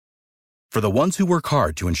For the ones who work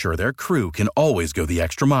hard to ensure their crew can always go the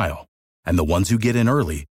extra mile, and the ones who get in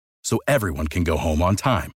early so everyone can go home on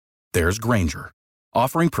time, there's Grainger,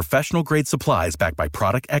 offering professional-grade supplies backed by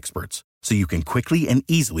product experts so you can quickly and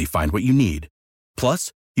easily find what you need.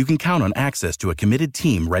 Plus, you can count on access to a committed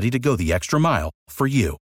team ready to go the extra mile for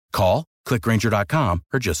you. Call, click Grainger.com,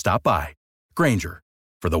 or just stop by. Grainger,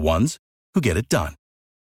 for the ones who get it done.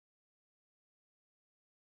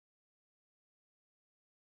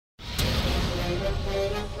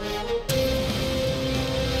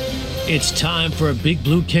 It's time for a Big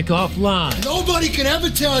Blue Kickoff Live. Nobody can ever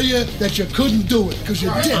tell you that you couldn't do it, because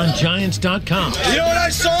you did. On Giants.com. You know what I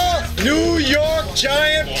saw? New York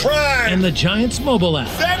Giant Prime. And the Giants mobile app.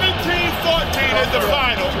 17-14 is the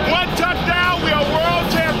final. One touchdown, we are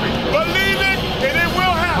world champions. Believe it, and it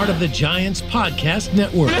will happen. Part of the Giants Podcast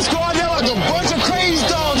Network. Let's go out there like a bunch of crazy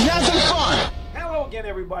dogs. Have some fun. Hello again,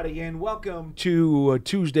 everybody, and welcome to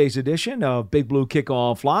Tuesday's edition of Big Blue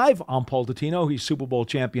Kickoff Live. I'm Paul Dottino. He's Super Bowl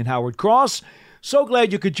champion Howard Cross. So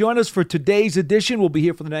glad you could join us for today's edition. We'll be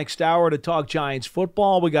here for the next hour to talk Giants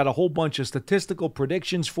football. We got a whole bunch of statistical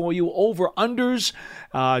predictions for you, over-unders.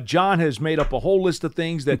 John has made up a whole list of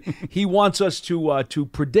things that he wants us to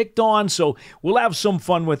predict on, so we'll have some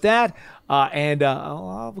fun with that. And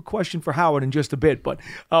I'll have a question for Howard in just a bit. But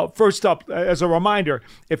first up, as a reminder,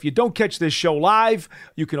 if you don't catch this show live,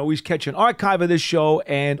 you can always catch an archive of this show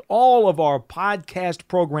and all of our podcast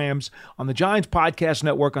programs on the Giants Podcast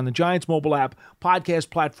Network, on the Giants mobile app, podcast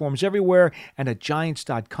platforms everywhere, and at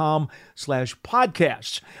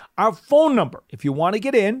giants.com/podcasts. Our phone number, if you want to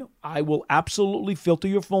get in, I will absolutely filter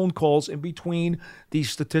your phone calls in between these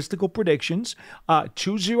statistical predictions.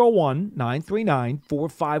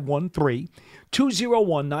 201-939-4513.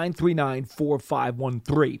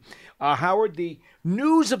 201-939-4513. Howard, the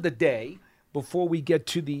news of the day, before we get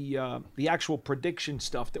to the actual prediction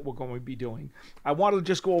stuff that we're going to be doing, I wanted to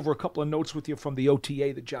just go over a couple of notes with you from the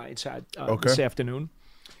OTA the Giants had this afternoon.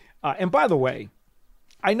 And by the way,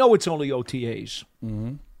 I know it's only OTAs,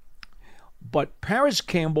 but Paris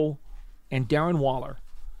Campbell and Darren Waller,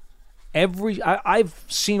 I've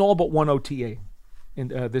seen all but one OTA in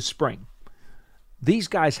this spring. These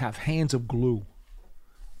guys have hands of glue.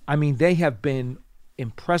 I mean, they have been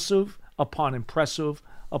impressive upon impressive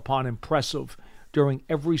upon impressive during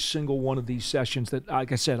every single one of these sessions that,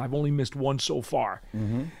 like I said, I've only missed one so far.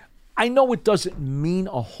 I know it doesn't mean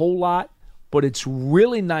a whole lot, but it's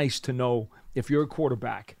really nice to know, if you're a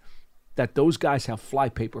quarterback, that those guys have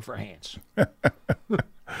flypaper for hands.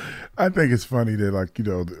 I think it's funny that, like, you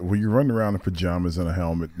know, when you run around in pajamas and a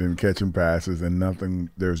helmet and catching passes and nothing,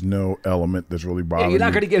 there's no element that's really bothering you. You're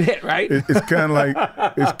not going to get hit, right? It's kind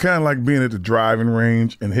of like being at the driving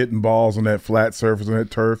range and hitting balls on that flat surface on that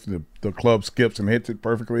turf. The club skips and hits it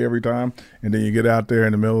perfectly every time, and then you get out there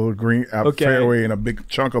in the middle of the green fairway and a big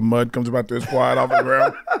chunk of mud comes about this wide off the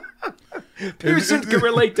ground. Pearson can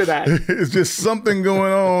relate to that. It's just something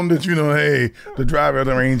going on that, you know, hey, the driver of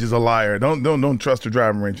the range is a liar. Don't trust the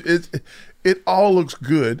driving range. It all looks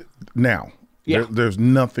good now. Yeah. There's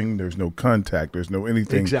nothing. There's no contact. There's no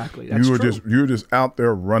anything. Exactly. That's true. You're just out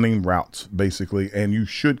there running routes, basically, and you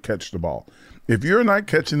should catch the ball. If you're not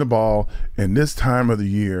catching the ball in this time of the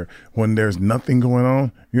year when there's nothing going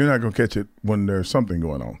on, you're not going to catch it when there's something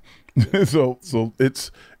going on. So it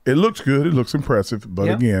looks good. It looks impressive. But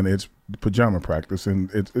again, it's pajama practice,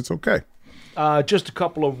 and it's okay. Just a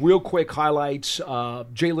couple of real quick highlights.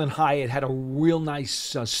 Jalen Hyatt had a real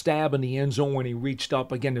nice stab in the end zone when he reached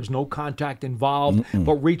up. Again, there's no contact involved,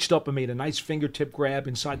 but reached up and made a nice fingertip grab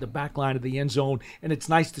inside the back line of the end zone. And it's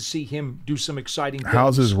nice to see him do some exciting things.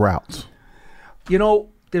 How's his routes? You know,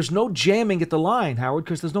 there's no jamming at the line, Howard,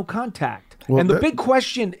 because there's no contact. Well, and the big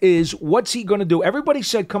question is, what's he going to do? Everybody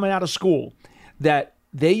said coming out of school that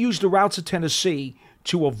they used the routes of Tennessee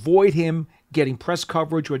to avoid him getting press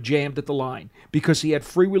coverage or jammed at the line because he had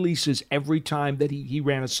free releases every time that he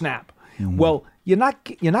ran a snap. Well, you're not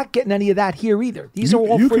getting any of that here either. These are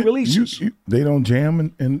all free releases. They don't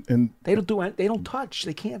jam and they don't do it. They don't touch.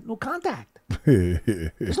 They can't. No contact.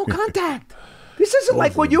 There's no contact. This isn't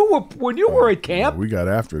like when you were at camp. We got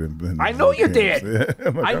after them. I know you did.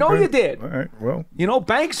 I know you did. All right. Well, you know,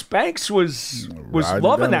 Banks was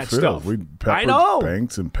loving that stuff. I know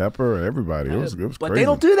Banks and Pepper, everybody. It was but crazy. They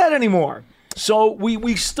don't do that anymore. So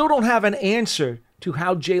we still don't have an answer to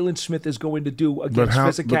how Jalen Smith is going to do against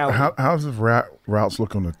physicality. But how's his routes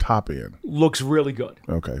look on the top end? Looks really good.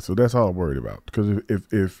 Okay, so that's all I'm worried about. Because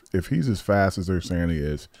if he's as fast as they're saying he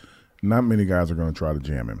is, not many guys are going to try to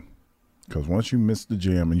jam him. Because once you miss the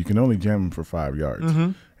jam, and you can only jam him for 5 yards,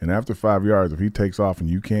 and after 5 yards, if he takes off and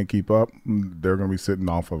you can't keep up, they're going to be sitting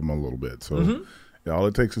off of him a little bit. So All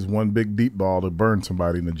it takes is one big deep ball to burn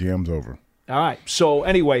somebody, and the jam's over. All right. So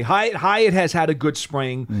anyway, Hyatt has had a good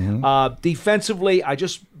spring. Defensively, I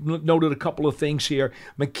just noted a couple of things here.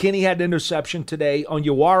 McKinney had an interception today.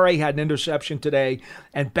 Onyeware had an interception today.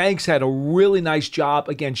 And Banks had a really nice job.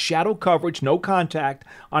 Again, shadow coverage, no contact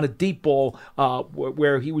on a deep ball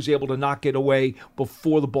where he was able to knock it away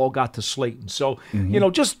before the ball got to Slayton. So,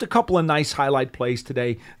 just a couple of nice highlight plays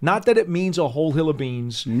today. Not that it means a whole hill of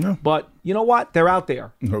beans, but you know what? They're out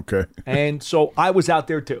there. Okay. And so I was out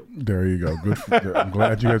there too. There you go. Good. I'm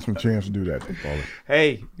glad you had some chance to do that, Paulie.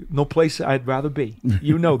 Hey, no place I'd rather be.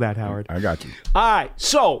 You know that, Howard. I got you. All right.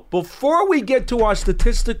 So before we get to our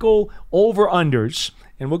statistical over-unders,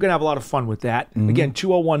 and we're going to have a lot of fun with that. Again,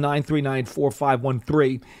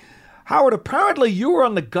 201-939-4513. Howard, apparently you were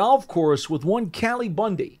on the golf course with one Callie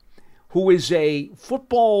Bundy, who is a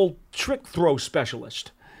football trick throw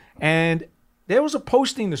specialist. And there was a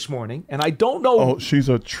posting this morning, and I don't know. Oh, she's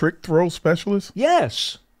a trick throw specialist?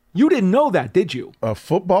 Yes. You didn't know that, did you? A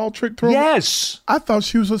football trick throw? Yes. I thought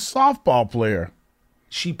she was a softball player.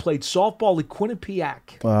 She played softball at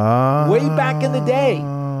Quinnipiac way back in the day.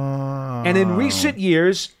 And in recent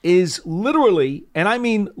years is literally, and I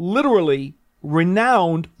mean literally,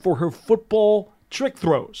 renowned for her football trick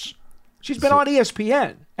throws. She's been on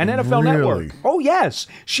ESPN and NFL Really? Network. Oh, yes.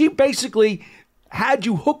 She basically had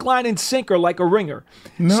you hook, line, and sinker like a ringer.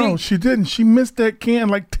 No, she didn't. She missed that can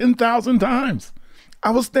like 10,000 times. I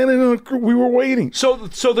was standing in the we were waiting. So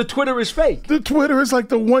the Twitter is fake. The Twitter is like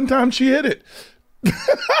the one time she hit it.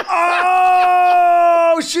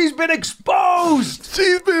 Oh, she's been exposed.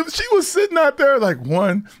 She was sitting out there like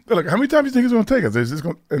one. They're like, how many times do you think it's gonna take us? Is this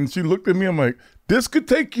and she looked at me, I'm like, this could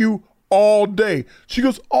take you all day. She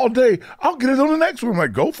goes, all day. I'll get it on the next one. I'm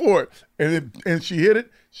like, go for it. And she hit it.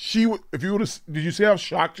 If you would have, did you see how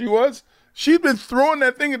shocked she was? She'd been throwing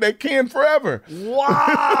that thing in that can forever.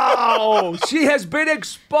 Wow. She has been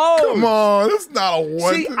exposed. Come on, that's not a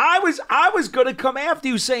one. See, I was going to come after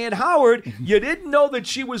you saying, Howard, you didn't know that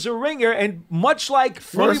she was a ringer, and much like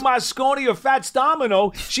Philly Mosconi or Fats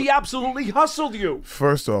Domino, she absolutely hustled you.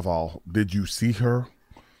 First of all, did you see her?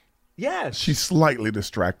 Yes. She's slightly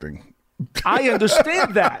distracting. I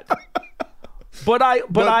understand that. But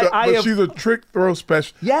she's a trick throw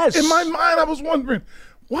special. Yes. In my mind, I was wondering,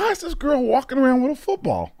 why is this girl walking around with a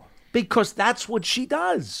football? Because that's what she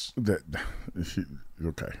does.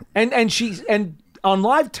 Okay. And on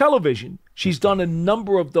live television, she's done a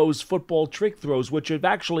number of those football trick throws, which have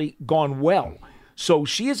actually gone well. So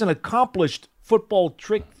she is an accomplished football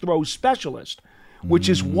trick throw specialist, which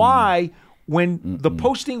is why when the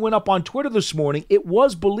posting went up on Twitter this morning, it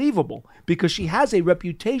was believable because she has a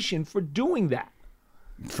reputation for doing that.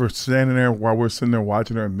 For standing there while we're sitting there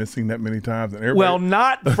watching her and missing that many times. And well,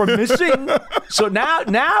 not for missing. So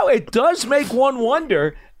now it does make one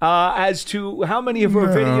wonder as to how many of her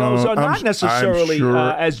videos are not necessarily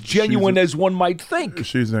as genuine as one might think.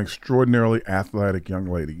 She's an extraordinarily athletic young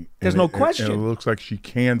lady. There's no question. And it looks like she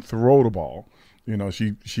can throw the ball. You know,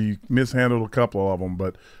 she mishandled a couple of them,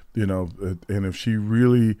 but, you know, and if she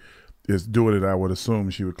really is doing it, I would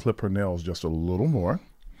assume she would clip her nails just a little more.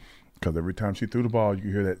 Because every time she threw the ball,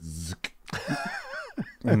 you hear that zzz.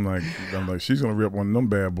 I'm like, she's gonna rip one of them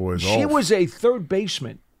bad boys off. She was a third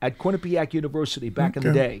baseman at Quinnipiac University back in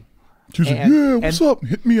the day. She said, "Yeah, what's up?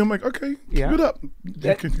 Hit me." I'm like, "Okay, keep it up."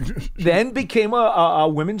 Then became a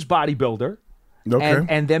women's bodybuilder,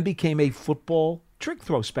 and then became a football trick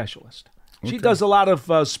throw specialist. She does a lot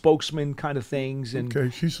of spokesman kind of things,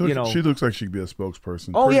 and she looks like she'd be a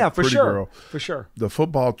spokesperson. Oh, yeah, for sure, girl. For sure. The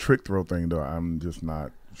football trick throw thing, though, I'm just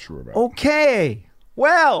not sure about. Okay,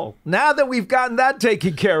 well, now that we've gotten that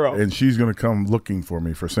taken care of, and she's gonna come looking for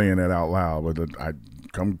me for saying that out loud, but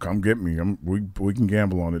come get me. We can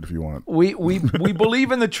gamble on it if you want. We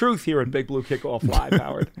believe in the truth here at Big Blue Kickoff Live,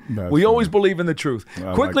 Howard. We always believe in the truth.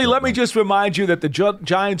 Quickly, let me just remind you that the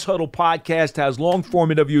Giants Huddle podcast has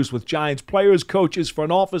long-form interviews with Giants players, coaches,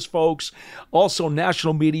 front office folks, also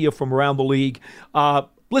national media from around the league.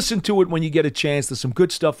 Listen to it when you get a chance. There's some good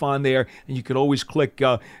stuff on there, and you can always click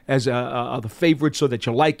as the favorite so that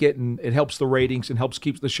you like it, and it helps the ratings and helps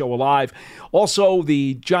keep the show alive. Also,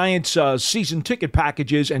 the Giants season ticket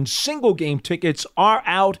packages and single game tickets are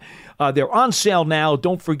out. They're on sale now.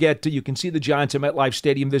 Don't forget, you can see the Giants at MetLife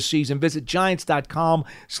Stadium this season. Visit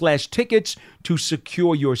Giants.com/tickets to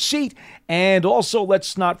secure your seat. And also,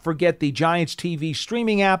 let's not forget the Giants TV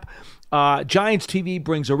streaming app. Giants TV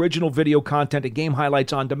brings original video content and game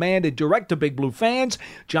highlights on demand and direct to Big Blue fans.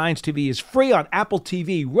 Giants TV is free on Apple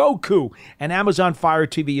TV, Roku, and Amazon Fire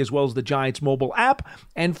TV, as well as the Giants mobile app.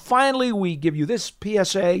 And finally, we give you this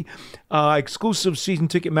PSA, exclusive season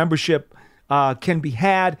ticket membership can be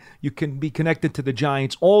had. You can be connected to the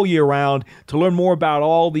Giants all year round. To learn more about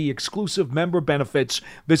all the exclusive member benefits,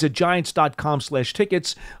 visit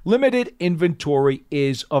giants.com/tickets. Limited inventory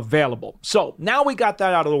is available. So now we got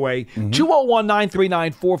that out of the way.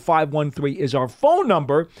 201-939-4513 is our phone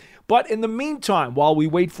number. But in the meantime, while we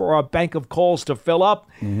wait for our bank of calls to fill up,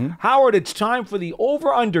 Howard, it's time for the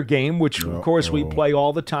over-under game, which, of course, we play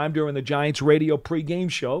all the time during the Giants radio pregame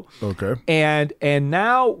show. Okay. And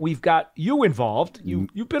now we've got you involved.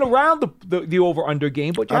 You've been around the over-under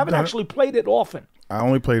game, but you haven't actually played it often. I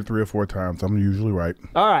only played 3 or 4 times. I'm usually right.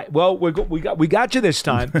 All right. Well, we got you this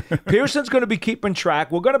time. Pearson's going to be keeping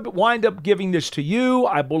track. We're going to wind up giving this to you.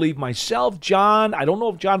 I believe myself, John. I don't know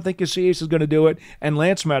if John Thinkasius is going to do it, and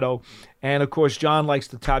Lance Meadow. And, of course, John likes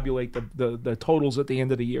to tabulate the totals at the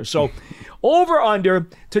end of the year. So, over, under.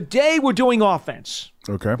 Today we're doing offense.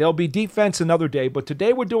 Okay. There'll be defense another day, but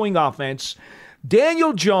today we're doing offense.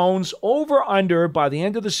 Daniel Jones, over, under, by the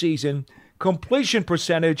end of the season, completion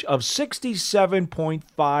percentage of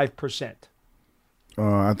 67.5%.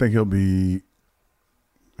 I think he'll be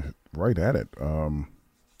right at it.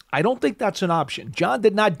 I don't think that's an option. John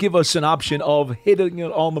did not give us an option of hitting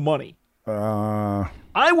it on the money.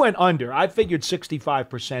 I went under. I figured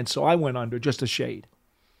 65%, so I went under, just a shade.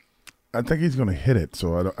 I think he's going to hit it,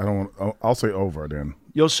 so I don't. I'll say over then.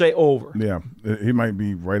 You'll say over. Yeah, he might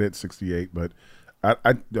be right at 68, but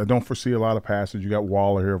I don't foresee a lot of passes. You got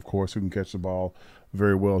Waller here, of course, who can catch the ball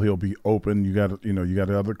very well. He'll be open. You got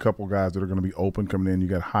the other couple guys that are going to be open coming in. You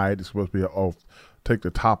got Hyatt, that's supposed to be take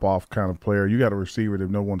the top off kind of player. You got a receiver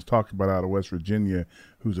that no one's talking about out of West Virginia,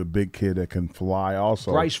 who's a big kid that can fly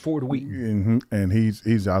also. Bryce Ford Wheaton. And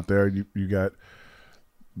he's out there. You got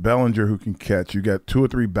Bellinger who can catch. You got 2 or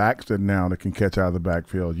 3 backs that can catch out of the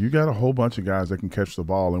backfield. You got a whole bunch of guys that can catch the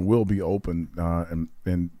ball and will be open,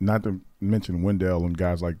 and not to mention Wendell and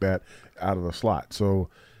guys like that out of the slot. So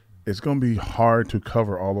it's going to be hard to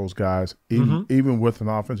cover all those guys, even with an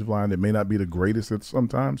offensive line that may not be the greatest at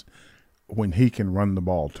sometimes, when he can run the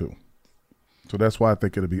ball too. So that's why I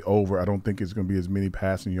think it'll be over. I don't think it's going to be as many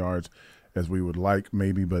passing yards as we would like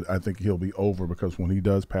maybe, but I think he'll be over because when he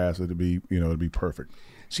does pass, it'll be perfect.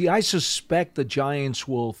 See, I suspect the Giants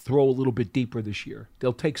will throw a little bit deeper this year.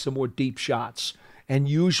 They'll take some more deep shots, and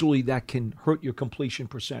usually that can hurt your completion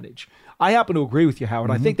percentage. I happen to agree with you,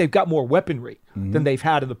 Howard. I think they've got more weaponry than they've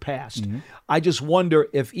had in the past. I just wonder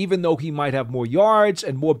if, even though he might have more yards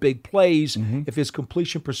and more big plays, if his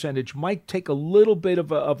completion percentage might take a little bit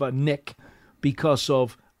of a nick because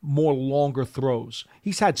of more longer throws.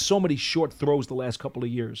 He's had so many short throws the last couple of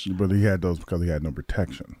years. But he had those because he had no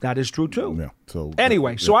protection. That is true too. Yeah. So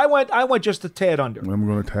anyway, so I went just a tad under. I'm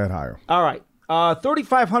going a tad higher. All right.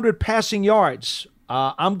 3,500 passing yards.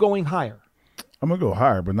 I'm going higher. I'm going to go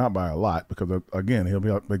higher, but not by a lot because, again, he'll be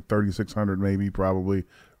like 3,600 maybe, probably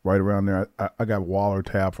right around there. I got Waller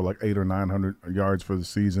tabbed for like 800 or 900 yards for the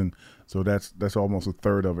season, so that's almost a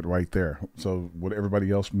third of it right there. So with everybody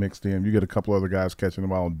else mixed in, you get a couple other guys catching the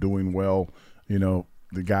ball and doing well. The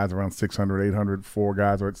guys around 600, 800, 4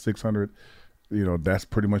 guys are at 600. That's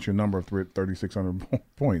pretty much your number of 3,600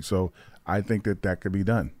 points. So I think that could be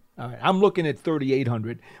done. All right, I'm looking at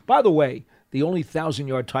 3,800. By the way, the only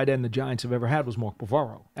 1,000-yard tight end the Giants have ever had was Mark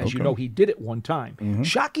Bavaro. As you know, he did it one time.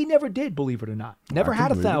 Shockey never did, believe it or not. Never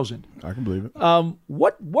had 1,000. I can believe it.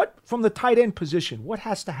 What from the tight end position, what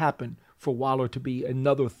has to happen for Waller to be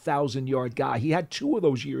another 1,000-yard guy? He had 2 of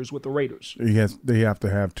those years with the Raiders. They have to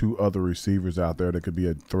have 2 other receivers out there that could be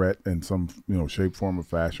a threat in some shape, form, or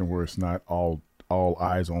fashion where it's not all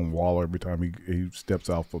eyes on Waller every time he steps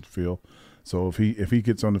out for the field. So if he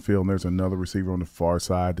gets on the field and there's another receiver on the far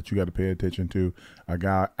side that you got to pay attention to, a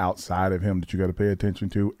guy outside of him that you got to pay attention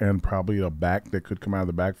to, and probably a back that could come out of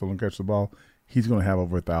the backfield and catch the ball, he's going to have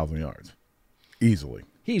over 1,000 yards easily.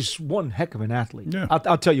 He's one heck of an athlete. Yeah.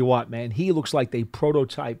 I'll tell you what, man. He looks like the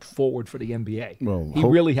prototype forward for the NBA. Well, he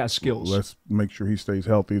really has skills. Let's make sure he stays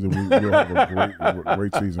healthy, then we'll have a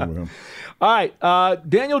great season with him. All right,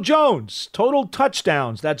 Daniel Jones, total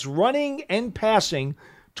touchdowns. That's running and passing.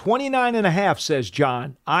 29.5, says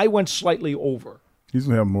John. I went slightly over. He's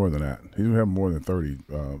going to have more than that. He's going to have more than 30,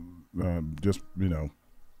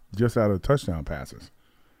 just out of touchdown passes.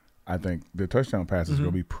 I think the touchdown passes are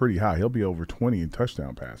going to be pretty high. He'll be over 20 in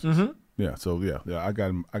touchdown passes. Yeah, so yeah, I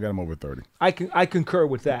got him over 30. I concur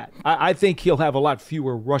with that. I think he'll have a lot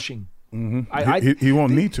fewer rushing. He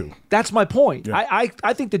won't need to. That's my point. Yeah.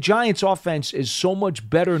 I think the Giants' offense is so much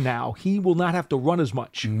better now. He will not have to run as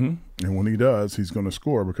much. And when he does, he's going to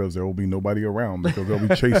score because there will be nobody around because they'll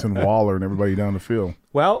be chasing Waller and everybody down the field.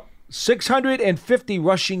 Well, 650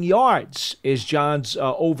 rushing yards is John's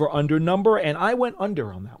over-under number, and I went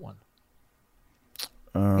under on that one.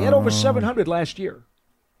 He had over 700 last year.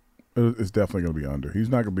 It's definitely going to be under. He's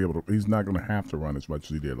not going to be able to. He's not going to have to run as much as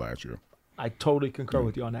he did last year. I totally concur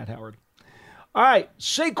with you on that, Howard. All right,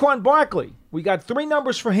 Saquon Barkley. We got 3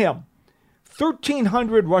 numbers for him.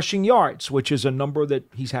 1,300 rushing yards, which is a number that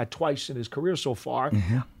he's had twice in his career so far.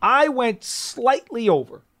 I went slightly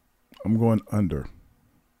over. I'm going under.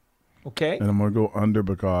 Okay. And I'm going to go under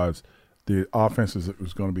because the offense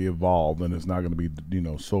is going to be evolved and it's not going to be,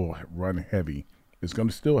 so run heavy. It's going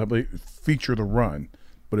to still have a feature the run,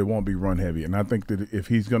 but it won't be run heavy. And I think that if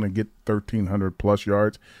he's going to get 1,300 plus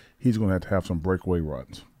yards, he's going to have some breakaway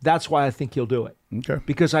runs. That's why I think he'll do it. Okay.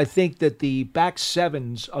 Because I think that the back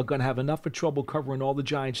sevens are going to have enough of trouble covering all the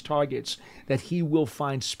Giants' targets that he will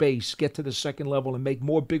find space, get to the second level, and make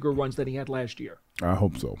more bigger runs than he had last year. I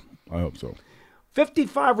hope so.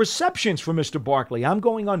 55 receptions for Mr. Barkley. I'm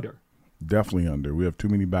going under. Definitely under. We have too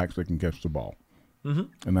many backs that can catch the ball.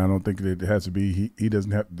 And I don't think that it has to be he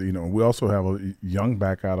doesn't have, we also have a young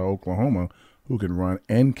back out of Oklahoma who can run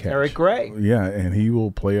and catch. Eric Gray. Yeah, and he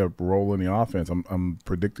will play a role in the offense. I'm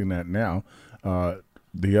predicting that now.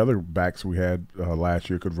 The other backs we had last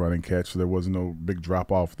year could run and catch, so there wasn't no big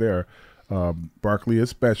drop-off there. Barkley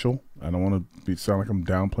is special. I don't want to sound like I'm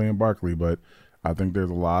downplaying Barkley, but I think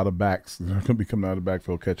there's a lot of backs that are going to be coming out of the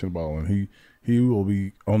backfield catching the ball, and he will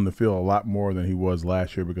be on the field a lot more than he was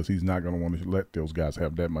last year because he's not going to want to let those guys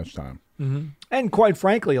have that much time. And quite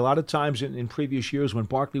frankly, a lot of times in previous years when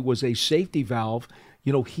Barkley was a safety valve,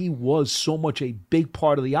 he was so much a big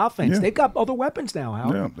part of the offense. Yeah. They've got other weapons now,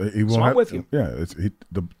 Howard. Yeah, so I'm with you. Yeah,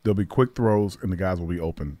 there'll be quick throws, and the guys will be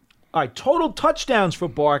open. All right, total touchdowns for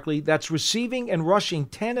Barkley. That's receiving and rushing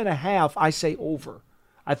 10.5. I say over.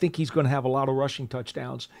 I think he's going to have a lot of rushing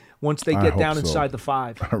touchdowns once they get down inside the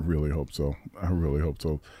 5. I really hope so.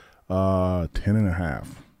 10.5.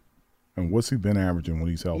 And what's he been averaging when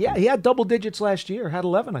he's healthy? Yeah, he had double digits last year. Had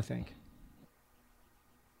 11, I think.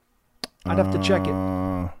 I'd have to check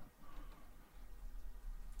it.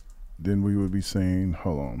 Then we would be saying,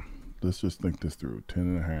 hold on, let's just think this through.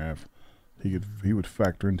 10.5. He would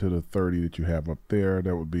factor into the 30 that you have up there.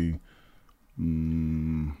 That would be.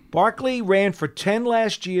 Barkley ran for 10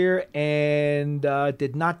 last year and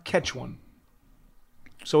did not catch one.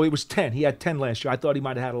 So it was 10. He had 10 last year. I thought he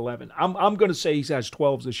might have had 11. I'm going to say he has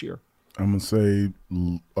 12 this year. I'm going to say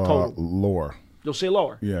lower. You'll say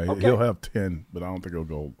lower? Yeah, okay. He'll have 10, but I don't think he'll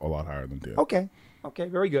go a lot higher than 10. Okay,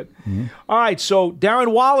 very good. All right, so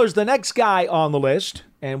Darren Waller's the next guy on the list,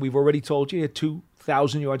 and we've already told you he had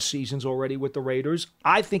 2,000-yard seasons already with the Raiders.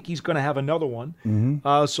 I think he's going to have another one.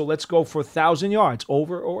 So let's go for 1,000 yards,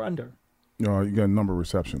 over or under. You got a number of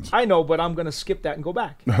receptions. I know, but I'm going to skip that and go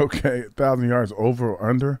back. Okay, 1,000 yards, over or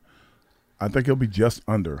under? I think he'll be just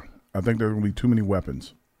under. I think there's going to be too many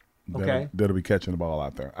weapons that'll be catching the ball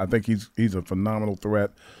out there. I think he's a phenomenal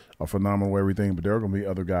threat, a phenomenal everything, but there are going to be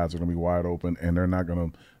other guys that are going to be wide open, and they're not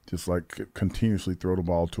going to just continuously throw the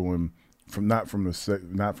ball to him not from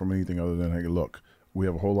anything other than, hey, look, we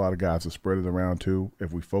have a whole lot of guys to spread it around to.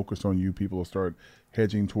 If we focus on you, people will start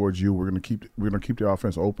hedging towards you. We're going to keep the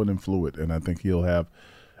offense open and fluid, and I think he'll have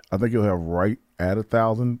right at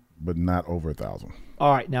 1,000, but not over 1,000.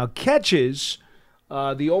 All right, now catches.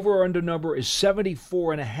 The over or under number is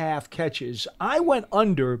 74.5 catches. I went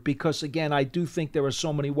under because, again, I do think there are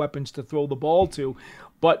so many weapons to throw the ball to.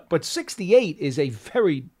 But 68 is a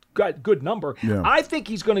very good number. Yeah. I think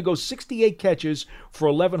he's going to go 68 catches for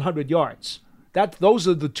 1,100 yards. Those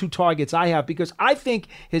are the two targets I have because I think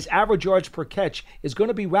his average yards per catch is going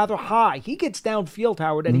to be rather high. He gets downfield,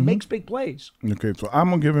 Howard, and he makes big plays. Okay, so I'm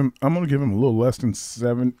gonna give him a little less than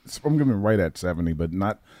 7. I'm giving him right at 70, but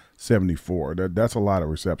not 74. That's a lot of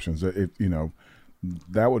receptions.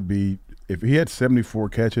 That would be if he had 74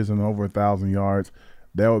 catches and over 1,000 yards.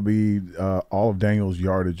 That would be all of Daniel's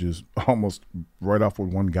yardage is almost right off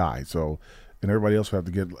with one guy. So, and everybody else would have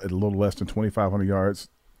to get a little less than 2,500 yards.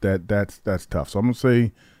 That's tough. So I'm gonna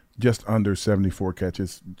say just under 74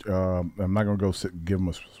 catches. I'm not gonna go give him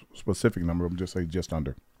a specific number. I'm just say just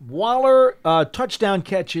under. Waller touchdown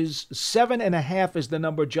catches 7.5 is the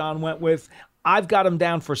number John went with. I've got him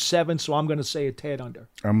down for 7, so I'm going to say a tad under.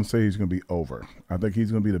 I'm going to say he's going to be over. I think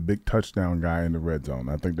he's going to be the big touchdown guy in the red zone.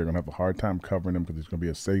 I think they're going to have a hard time covering him because he's going to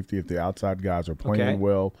be a safety. If the outside guys are playing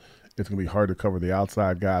well, it's going to be hard to cover the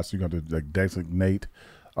outside guys, so you're going to designate.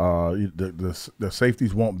 The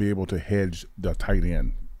safeties won't be able to hedge the tight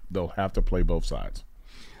end. They'll have to play both sides.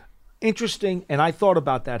 Interesting, and I thought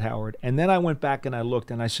about that, Howard, and then I went back and I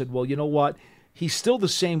looked and I said, well, you know what? He's still the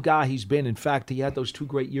same guy he's been. In fact, he had those 2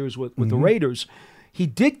 great years with the Raiders. He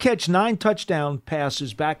did catch 9 touchdown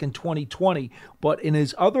passes back in 2020, but in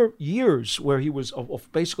his other years where he was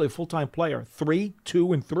basically a full-time player, 3,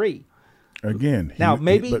 2, and 3. Again,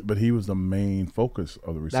 but he was the main focus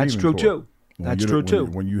of the receiving That's true, corps. too. That's true, too.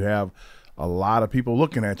 When you have a lot of people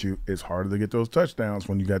looking at you, it's harder to get those touchdowns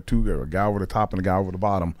when you got a guy over the top and a guy over the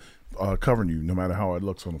bottom covering you, no matter how it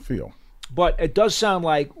looks on the field. But it does sound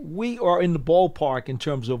like we are in the ballpark in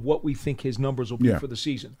terms of what we think his numbers will be for the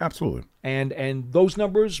season. Absolutely. And those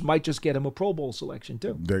numbers might just get him a Pro Bowl selection,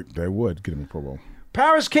 too. They would get him a Pro Bowl.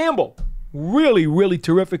 Paris Campbell, really, really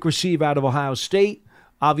terrific receiver out of Ohio State.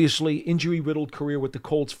 Obviously, injury-riddled career with the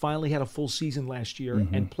Colts. Finally had a full season last year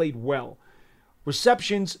and played well.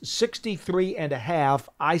 Receptions, 63.5.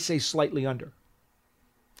 I say slightly under.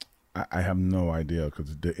 I have no idea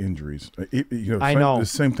because of the injuries. I know. The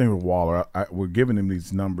same thing with Waller. We're giving him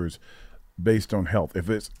these numbers based on health. If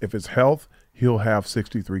it's health, he'll have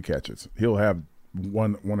 63 catches. He'll have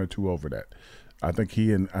one or two over that. I think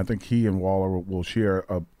he and Waller will share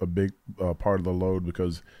a big part of the load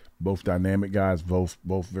because both dynamic guys, both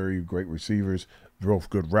very great receivers, both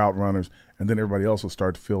good route runners, and then everybody else will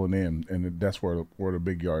start filling in, and that's where the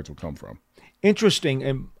big yards will come from. Interesting,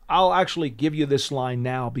 and I'll actually give you this line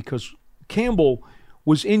now because Campbell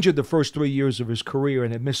was injured the first 3 years of his career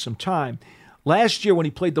and had missed some time. Last year when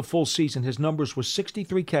he played the full season, his numbers were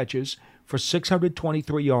 63 catches for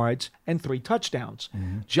 623 yards and 3 touchdowns.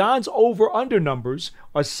 John's over-under numbers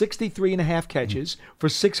are 63.5 catches for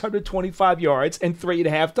 625 yards and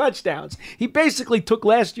 3.5 touchdowns. He basically took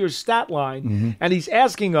last year's stat line, and he's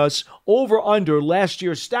asking us over-under last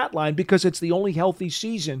year's stat line because it's the only healthy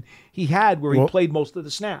season he had where he played most of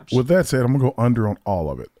the snaps. With that said, I'm going to go under on all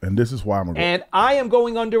of it, and this is why I'm going to go. And I am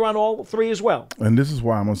going under on all 3 as well. And this is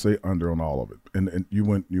why I'm going to say under on all of it. And you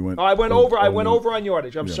went. Oh, I went over. I went over on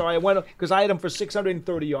yardage. I'm sorry. I went because I had him for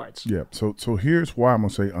 630 yards. Yeah. So here's why I'm going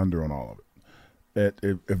to say under on all of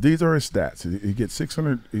it. If these are his stats, he gets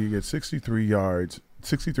 600. He gets 63 yards,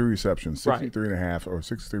 63 receptions, 63 and a half, or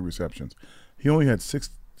 63 receptions. He only had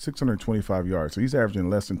 625 yards, so he's averaging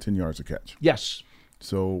less than 10 yards a catch. Yes.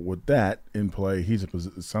 So with that in play,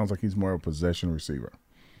 it sounds like he's more of a possession receiver.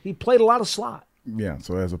 He played a lot of slot. Yeah.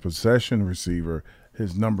 So as a possession receiver,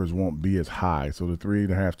 his numbers won't be as high. So the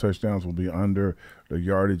 3.5 touchdowns will be under. The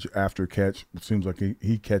yardage after catch, it seems like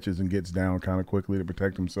he catches and gets down kind of quickly to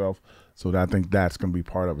protect himself. So I think that's going to be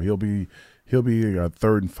part of it. He'll be a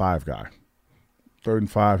 3rd and 5 guy. 3rd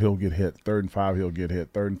and 5, he'll get hit. 3rd and 5, he'll get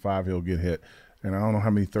hit. 3rd and 5, he'll get hit. And I don't know how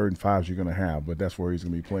many 3rd and 5s you're going to have, but that's where he's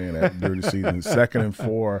going to be playing at during the season. 2nd and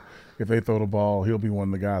 4, if they throw the ball, he'll be one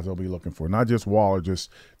of the guys they'll be looking for. Not just Waller, just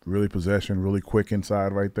really possession, really quick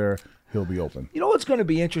inside right there. He'll be open. You know what's going to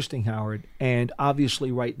be interesting, Howard? And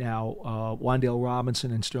obviously right now, Wan'Dale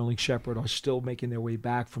Robinson and Sterling Shepard are still making their way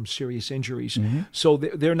back from serious injuries. So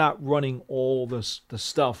they're not running all the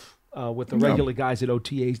stuff with the regular guys at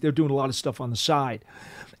OTAs. They're doing a lot of stuff on the side.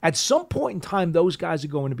 At some point in time, those guys are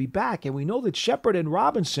going to be back. And we know that Shepard and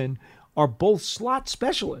Robinson are both slot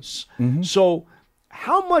specialists. So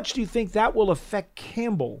how much do you think that will affect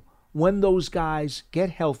Campbell when those guys get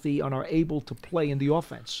healthy and are able to play in the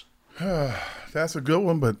offense? That's a good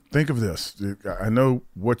one, but think of this. I know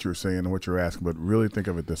what you're saying and what you're asking, but really think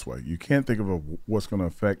of it this way. You can't think of what's going to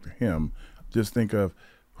affect him. Just think of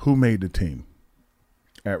who made the team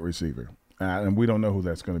at receiver. And we don't know who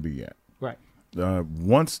that's going to be yet. Right.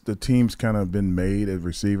 Once the team's kind of been made at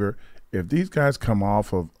receiver, if these guys come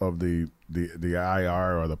off of the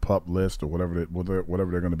IR or the PUP list or whatever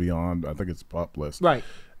they're going to be on, I think it's PUP list. Right.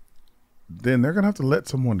 Then they're going to have to let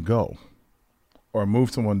someone go or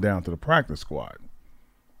move someone down to the practice squad.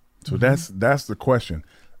 So that's the question.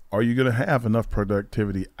 Are you going to have enough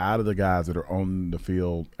productivity out of the guys that are on the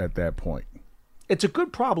field at that point? It's a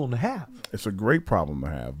good problem to have. It's a great problem to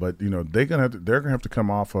have, but they're gonna have to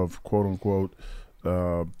come off of quote unquote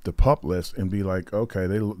the PUP list and be like, okay,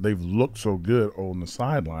 they've looked so good on the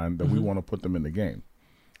sideline that we want to put them in the game.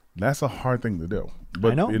 That's a hard thing to do.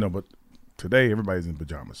 But I know. But today everybody's in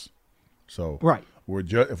pajamas, so right.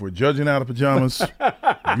 If we're judging out of pajamas,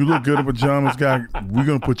 you look good in pajamas, guy. We're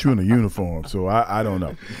gonna put you in a uniform. So I don't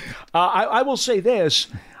know. I will say this.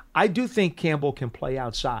 I do think Campbell can play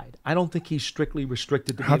outside. I don't think he's strictly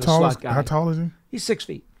restricted to being a slot guy. How tall is he? He's 6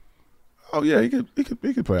 feet. Oh yeah, he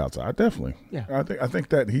could play outside, definitely. Yeah, I think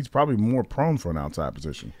that he's probably more prone for an outside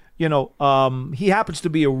position. He happens to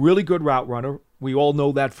be a really good route runner. We all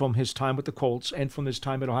know that from his time with the Colts and from his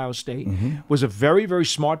time at Ohio State. Was a very, very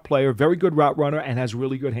smart player, very good route runner, and has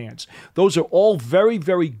really good hands. Those are all very,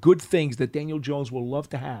 very good things that Daniel Jones will love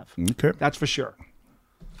to have. Okay, that's for sure.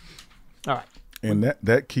 All right. And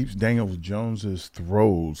that keeps Daniel Jones's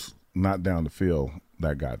throws not down the field,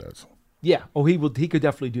 that guy does. Yeah. Oh, he could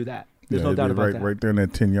definitely do that. There's no doubt about that. Right there in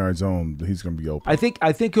that 10-yard zone, he's going to be open. I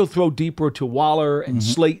think he'll throw deeper to Waller and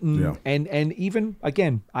Slayton and even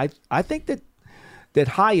again. I think that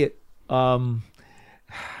Hyatt.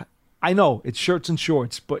 I know it's shirts and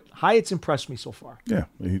shorts, but Hyatt's impressed me so far. Yeah,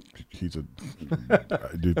 he's a.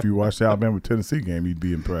 If you watch the Alabama-Tennessee game, you'd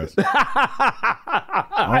be impressed.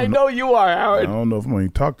 I know you are, Howard. I don't know if I'm going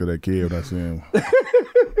to talk to that kid when I see him.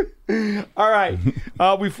 All right.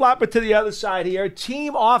 We flop it to the other side here.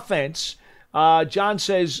 Team offense. John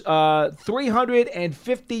says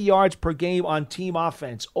 350 yards per game on team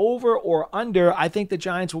offense. Over or under? I think the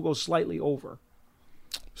Giants will go slightly over.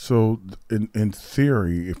 So, in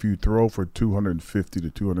theory, if you throw for 250 to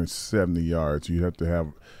 270 yards, you have to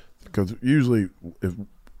have – because usually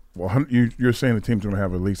you're saying the team's going to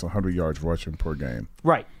have at least 100 yards rushing per game.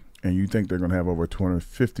 Right. And you think they're going to have over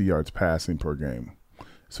 250 yards passing per game.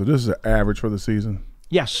 So this is an average for the season?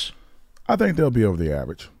 Yes. I think they'll be over the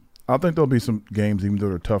average. I think there'll be some games, even though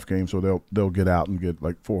they're tough games, so they'll get out and get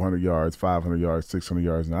like 400 yards, 500 yards, 600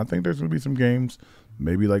 yards. And I think there's going to be some games,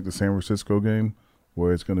 maybe like the San Francisco game,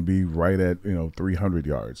 where it's going to be right at 300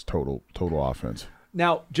 yards total offense.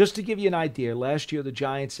 Now, just to give you an idea, last year the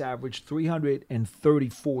Giants averaged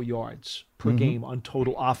 334 yards per game on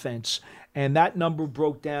total offense, and that number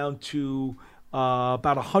broke down to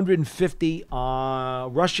about 150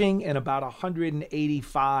 rushing and about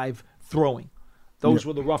 185 throwing. Those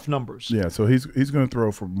were the rough numbers. Yeah, so he's going to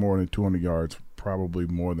throw for more than 200 yards, probably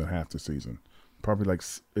more than half the season. Probably like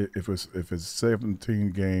if it's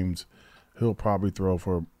 17 games, he'll probably throw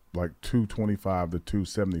for like 225 to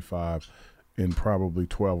 275 in probably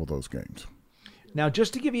 12 of those games. Now,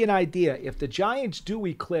 just to give you an idea, if the Giants do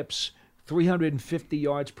eclipse 350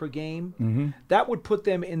 yards per game, that would put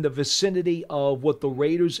them in the vicinity of what the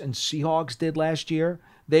Raiders and Seahawks did last year.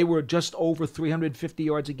 They were just over 350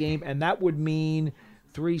 yards a game, and that would mean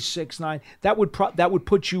 369. That would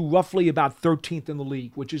put you roughly about 13th in the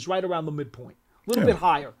league, which is right around the midpoint. A little bit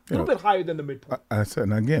higher. A little bit higher than the midpoint. I said,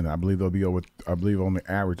 and again, I believe they'll be over. I believe on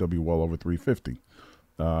the average they'll be well over 350,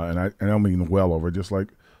 and I don't mean well over. Just like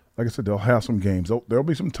I said, they'll have some games. There'll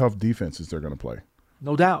be some tough defenses they're going to play.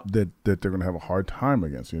 No doubt that they're going to have a hard time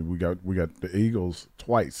against. We got the Eagles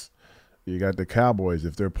twice. You got the Cowboys.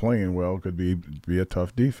 If they're playing well, could be a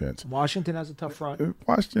tough defense. Washington has a tough front.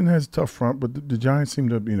 Washington has a tough front, but the Giants seem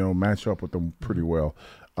to match up with them pretty well.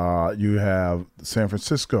 You have San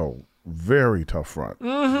Francisco. Very tough front.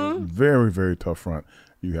 Very, very tough front.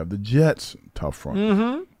 You have the Jets, tough front.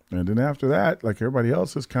 And then after that, like everybody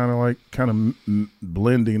else is kind of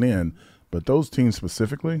blending in. But those teams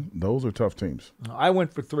specifically, those are tough teams. I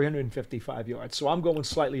went for 355 yards, so I'm going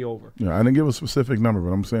slightly over. Yeah, I didn't give a specific number,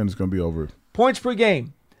 but I'm saying it's going to be over. Points per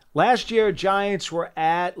game. Last year, Giants were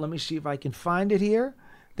at, let me see if I can find it here.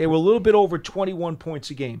 They were a little bit over 21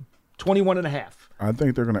 points a game, 21 and a half. I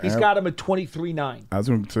think they're going to. He's got them at 23.9. I was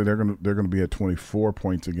going to say they're going to be at 24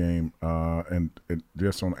 points a game, and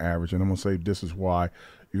just on average. And I'm going to say this is why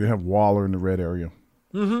you have Waller in the red area.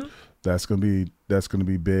 That's going to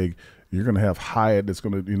be big. You're going to have Hyatt. That's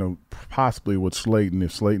going to possibly with Slayton.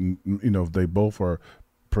 If Slayton, if they both are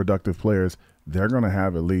productive players, they're going to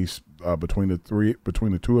have at least between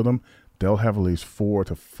the two of them, they'll have at least 4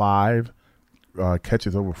 to 5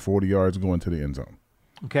 catches over 40 yards going to the end zone.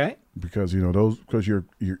 Okay. Because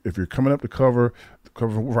if you're coming up to cover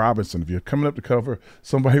Robinson, if you're coming up to cover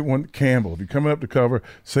somebody one Campbell, if you're coming up to cover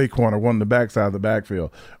Saquon or one on the backside of the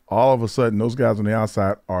backfield, all of a sudden those guys on the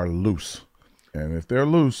outside are loose, and if they're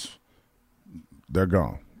loose, they're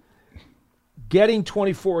gone. Getting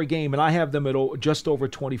 24 a game, and I have them at just over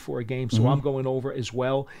 24 a game, so I'm going over as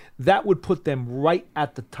well. That would put them right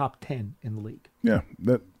at the top 10 in the league. Yeah,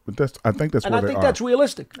 I think that's where they are. And I think that's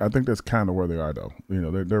realistic. I think that's kind of where they are, though.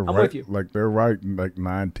 They're I'm right. with you. Like they're right, like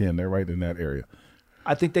 9, 10. They're right in that area.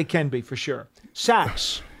 I think they can be for sure.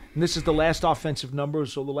 Sacks, and this is the last offensive number,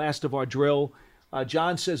 so the last of our drill.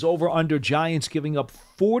 John says over under Giants giving up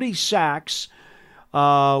 40 sacks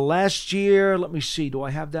last year. Let me see. Do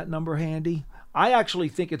I have that number handy? I actually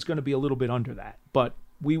think it's going to be a little bit under that, but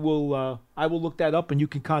we will. I will look that up, and you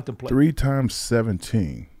can contemplate. 3 times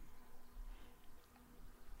 17.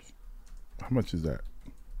 How much is that?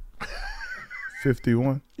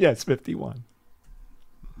 51? Yes, 51.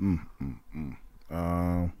 If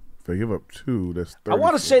they give up 2, that's 30. I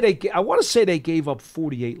want to say they gave up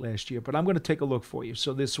 48 last year, but I'm going to take a look for you,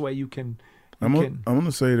 so this way you can. I'm going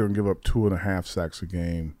to say they're going to give up 2.5 sacks a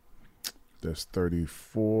game. That's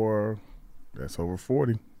 34. That's over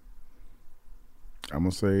 40. I'm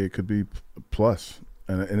going to say it could be plus,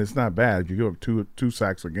 and it's not bad if you give up two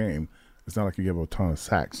sacks a game. it's not like you give a ton of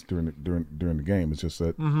sacks during the game. It's just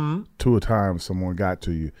that 2 times someone got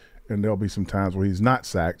to you, and there'll be some times where he's not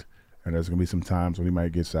sacked, and there's going to be some times when he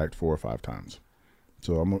might get sacked 4 or 5 times.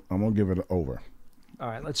 So I'm gonna give it an over. All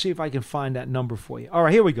right, let's see if I can find that number for you. All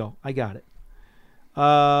right, here we go. I got it.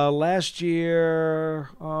 Last year,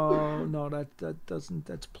 oh no, that doesn't.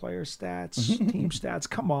 That's player stats, team stats.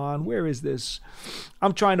 Come on, where is this?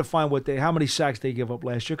 I'm trying to find how many sacks they give up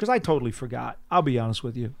last year because I totally forgot. I'll be honest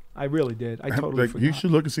with you, I really did. I totally forgot. You should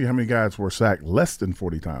look and see how many guys were sacked less than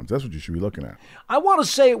 40 times. That's what you should be looking at. I want to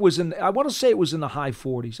say it was in the high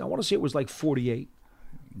 40s. I want to say it was like 48.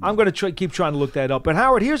 I'm going to keep trying to look that up. But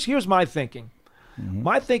Howard, here's my thinking.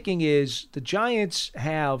 My thinking is the Giants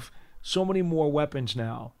have so many more weapons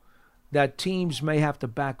now that teams may have to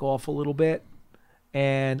back off a little bit.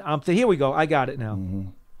 And here we go. I got it now.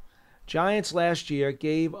 Giants last year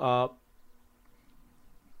gave up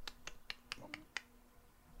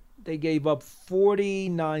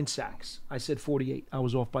 49 sacks. I said 48. I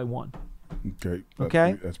was off by 1.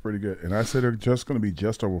 Okay. That's pretty good. And I said they're just going to be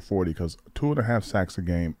just over 40 because 2.5 sacks a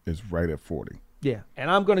game is right at 40. Yeah, and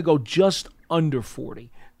I'm going to go just under 40.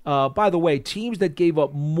 By the way, teams that gave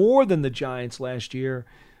up more than the Giants last year,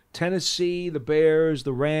 Tennessee, the Bears,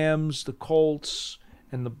 the Rams, the Colts,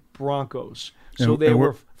 and the Broncos. So there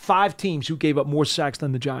were 5 teams who gave up more sacks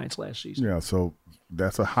than the Giants last season. Yeah, so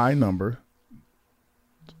that's a high number.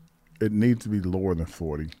 It needs to be lower than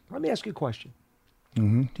 40. Let me ask you a question.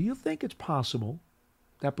 Do you think it's possible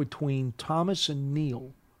that between Thomas and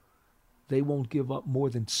Neal, they won't give up more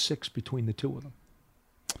than 6 between the two of them?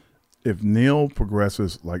 If Neal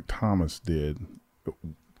progresses like Thomas did,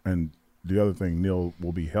 and the other thing, Neal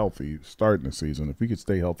will be healthy starting the season. If he could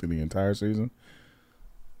stay healthy the entire season,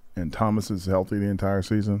 and Thomas is healthy the entire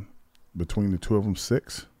season, between the two of them,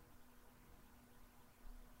 6,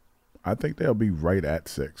 I think they'll be right at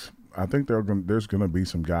 6. I think there's going to be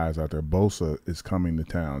some guys out there. Bosa is coming to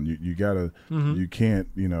town. You gotta, you can't,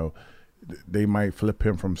 they might flip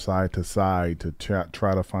him from side to side to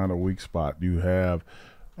try to find a weak spot. You have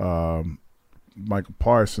Michael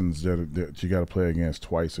Parsons that you got to play against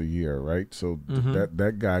twice a year, right? So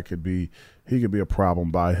that guy could be a problem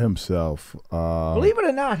by himself. Believe it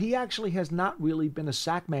or not, he actually has not really been a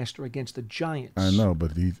sack master against the Giants. I know,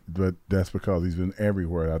 but that's because he's been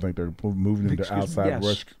everywhere. I think they're moving him to outside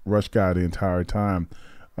rush guy the entire time.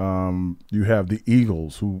 You have the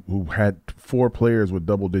Eagles who had 4 players with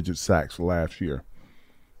double-digit sacks last year.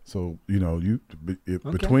 So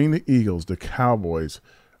between the Eagles, the Cowboys,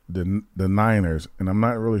 the Niners, and I'm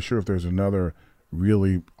not really sure if there's another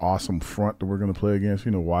really awesome front that we're going to play against.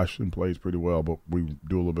 Washington plays pretty well, but we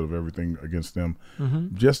do a little bit of everything against them.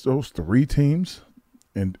 Just those 3 teams,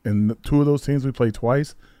 and 2 of those teams we play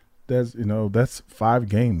twice. That's 5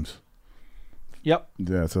 games. Yep.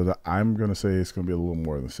 Yeah. So I'm going to say it's going to be a little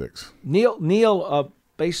more than 6. Neal,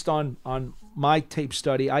 based on my tape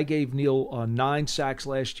study, I gave Neal 9 sacks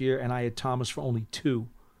last year, and I had Thomas for only 2.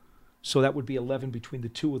 So that would be 11 between the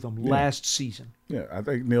two of them last season. Yeah, I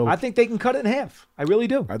think they can cut it in half. I really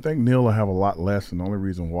do. I think Neal will have a lot less, and the only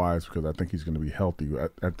reason why is because I think he's going to be healthy.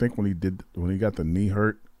 I think when he got the knee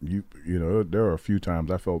hurt, there were a few times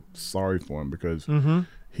I felt sorry for him because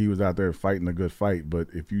he was out there fighting a good fight. But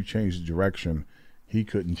if you change direction, he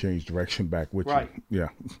couldn't change direction back with you. Yeah.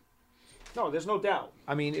 No, there's no doubt.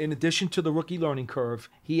 I mean, in addition to the rookie learning curve,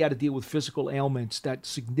 he had to deal with physical ailments that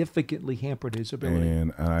significantly hampered his ability.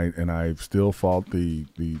 And I still fault the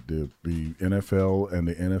NFL and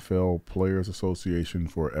the NFL Players Association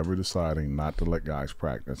for ever deciding not to let guys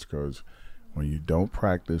practice, because when you don't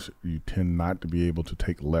practice, you tend not to be able to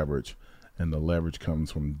take leverage, and the leverage comes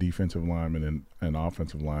from defensive linemen and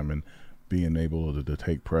offensive linemen being able to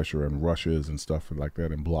take pressure and rushes and stuff like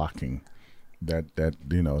that and blocking.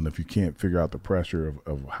 And if you can't figure out the pressure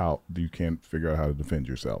of how you can't figure out how to defend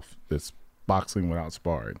yourself, it's boxing without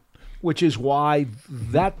sparring. Which is why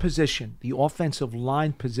that position, the offensive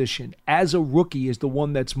line position, as a rookie, is the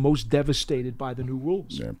one that's most devastated by the new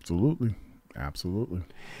rules. Absolutely.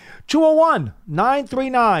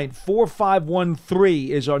 201-939-4513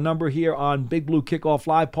 is our number here on Big Blue Kickoff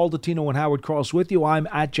Live. Paul Dottino and Howard Cross with you. I'm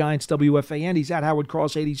at Giants WFAN. He's at Howard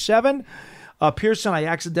Cross 87. Pearson, I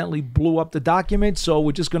accidentally blew up the document, so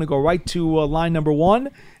we're just going to go right to line number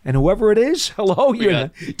 1. And whoever it is, hello,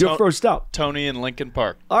 you're first up. Tony in Lincoln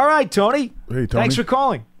Park. All right, Tony. Hey, Tony. Thanks for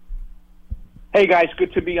calling. Hey, guys,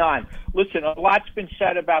 good to be on. Listen, a lot's been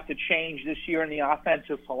said about the change this year in the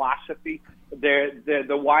offensive philosophy. The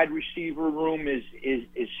wide receiver room is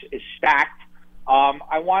stacked.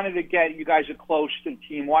 I wanted to get, you guys are close to the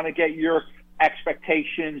team, want to get your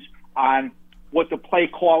expectations on what the play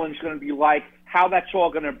calling is going to be like, how that's all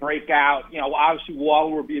going to break out. Obviously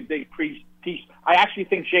Waller will be a big piece. I actually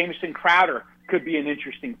think Jamison Crowder could be an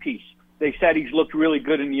interesting piece. They said he's looked really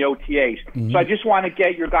good in the OTAs. So I just want to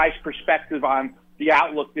get your guys' perspective on the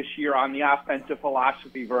outlook this year on the offensive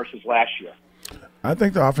philosophy versus last year. I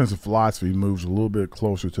think the offensive philosophy moves a little bit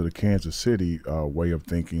closer to the Kansas City way of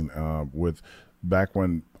thinking with back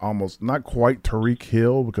when almost not quite Tyreek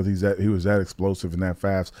Hill because he was that explosive and that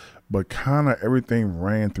fast, but kind of everything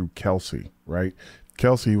ran through Kelsey, right?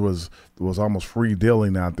 Kelsey was almost free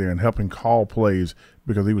dealing out there and helping call plays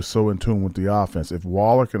because he was so in tune with the offense. If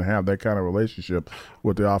Waller can have that kind of relationship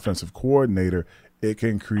with the offensive coordinator, it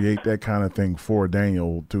can create that kind of thing for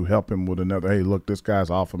Daniel to help him with another, hey, look, this guy's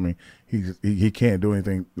off of me. He can't do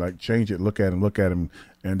anything, like change it, look at him,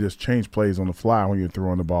 and just change plays on the fly when you're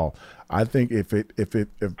throwing the ball. I think if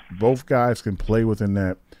both guys can play within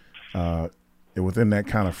that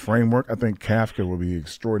kind of framework, I think Kafka will be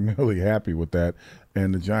extraordinarily happy with that,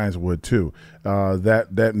 and the Giants would too.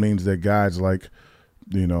 That means that guys like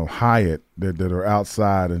Hyatt that are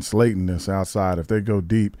outside and Slayton that's outside, if they go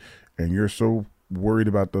deep and you're so worried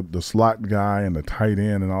about the slot guy and the tight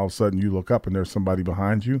end, and all of a sudden you look up and there's somebody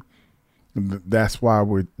behind you. That's why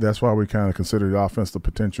we kind of consider the offense the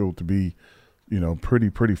potential to be,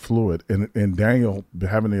 pretty fluid. And Daniel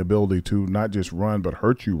having the ability to not just run but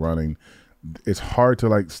hurt you running, it's hard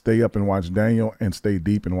to stay up and watch Daniel and stay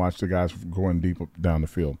deep and watch the guys going deep down the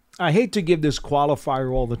field. I hate to give this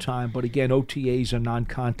qualifier all the time, but again, OTAs are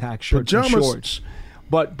non-contact shirts and shorts.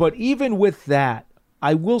 But even with that,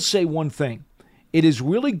 I will say one thing. It is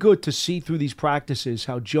really good to see through these practices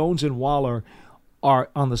how Jones and Waller are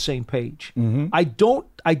on the same page. Mm-hmm. I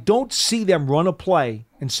don't see them run a play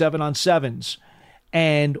in 7-on-7s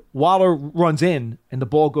and Waller runs in and the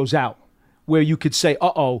ball goes out, where you could say,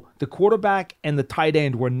 the quarterback and the tight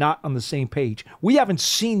end were not on the same page. We haven't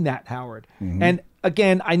seen that, Howard. Mm-hmm. And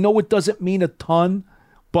again, I know it doesn't mean a ton,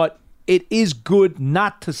 but it is good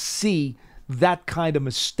not to see that kind of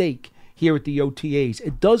mistake here at the OTAs.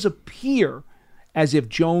 It does appear as if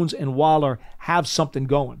Jones and Waller have something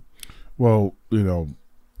going. Well, I don't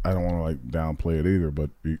want to downplay it either, but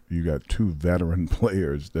you got two veteran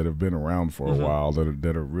players that have been around for a while that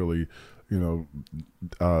are really,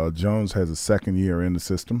 Jones has a second year in the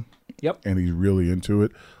system. Yep. And he's really into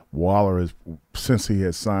it. Waller since he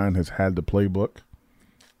has signed, has had the playbook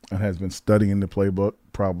and has been studying the playbook,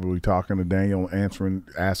 probably talking to Daniel, asking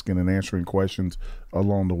and answering questions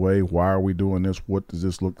along the way. Why are we doing this? What does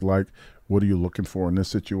this look like? What are you looking for in this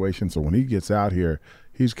situation? So when he gets out here,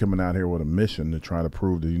 he's coming out here with a mission to try to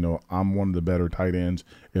prove that, I'm one of the better tight ends,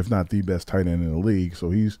 if not the best tight end in the league. So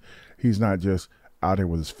he's not just out here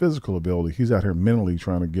with his physical ability. He's out here mentally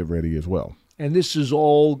trying to get ready as well. And this is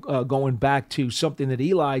all going back to something that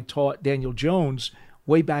Eli taught Daniel Jones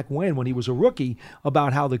way back when he was a rookie,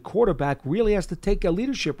 about how the quarterback really has to take a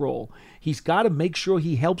leadership role. He's got to make sure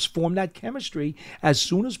he helps form that chemistry as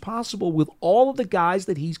soon as possible with all of the guys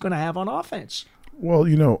that he's going to have on offense. Well,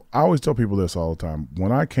 I always tell people this all the time.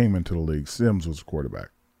 When I came into the league, Sims was a quarterback.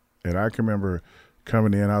 And I can remember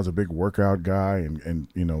coming in, I was a big workout guy and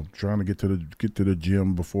trying to get to the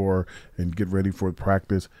gym before and get ready for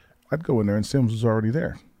practice. I'd go in there and Sims was already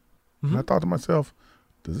there. Mm-hmm. And I thought to myself,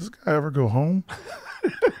 does this guy ever go home?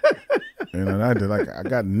 And then I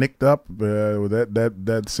got nicked up with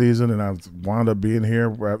that season, and I wound up being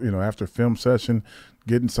here, after film session,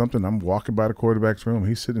 getting something. I'm walking by the quarterback's room.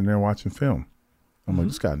 He's sitting there watching film. I'm like,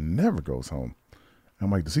 this guy never goes home.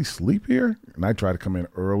 I'm like, does he sleep here? And I try to come in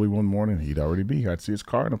early one morning. He'd already be here. I'd see his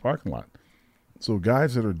car in the parking lot. So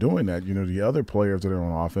guys that are doing that, the other players that are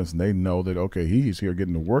on offense, they know that, okay, he's here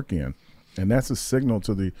getting the work in. And that's a signal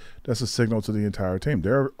to the entire team.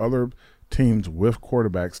 There are other teams with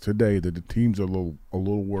quarterbacks today that the teams are a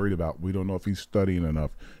little worried about. We don't know if he's studying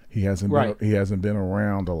enough. He hasn't been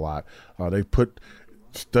around a lot. They put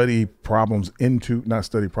study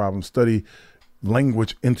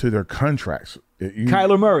language into their contracts.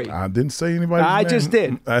 Kyler Murray. I didn't say anybody's name. I just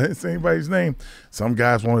did. I didn't say anybody's name. Some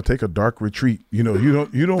guys want to take a dark retreat. You don't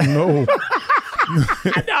know.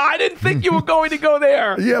 No, I didn't think you were going to go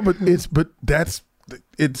there. Yeah, but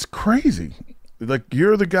it's crazy. Like,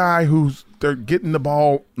 you're the guy they're getting the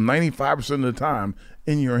ball 95% of the time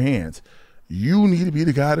in your hands. You need to be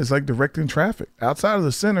the guy that's directing traffic. Outside of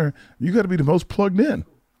the center, you got to be the most plugged in.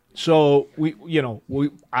 So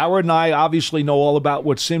Howard and I obviously know all about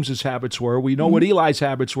what Sims's habits were. We know what Eli's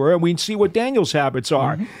habits were, and we see what Daniel's habits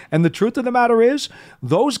are. Mm-hmm. And the truth of the matter is,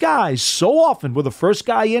 those guys so often were the first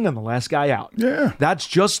guy in and the last guy out. Yeah, that's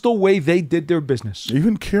just the way they did their business.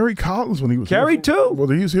 Even Kerry Collins, when he was Kerry too. Well,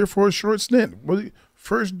 he was here for a short stint.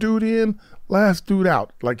 First dude in, last dude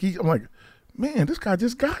out. I'm like, man, this guy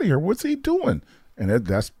just got here. What's he doing? And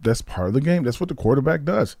that's part of the game. That's what the quarterback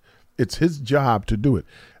does. It's his job to do it.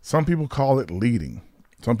 Some people call it leading.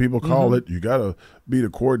 Some people call it you got to be the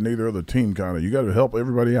coordinator of the team kind of. You got to help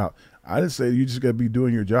everybody out. I just say you just got to be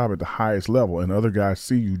doing your job at the highest level, and other guys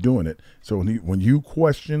see you doing it. So when you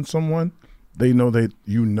question someone, they know that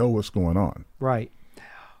you know what's going on. Right.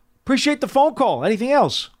 Appreciate the phone call. Anything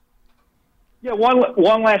else? Yeah,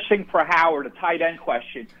 one last thing for Howard, a tight end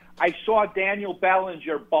question. I saw Daniel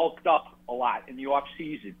Bellinger bulked up a lot in the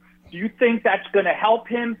offseason. Do you think that's going to help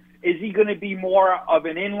him? Is he going to be more of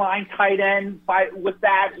an inline tight end with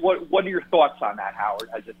that? What are your thoughts on that, Howard,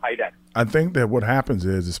 as a tight end? I think that what happens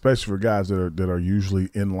is, especially for guys that are usually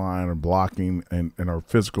inline or blocking and are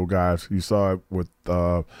physical guys, you saw it with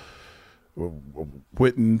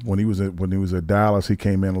Witten when he was at Dallas. He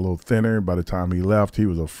came in a little thinner. By the time he left, he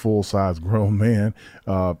was a full-size grown man.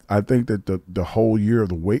 I think that the whole year of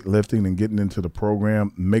the weightlifting and getting into the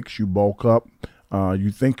program makes you bulk up.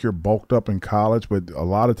 You think you're bulked up in college, but a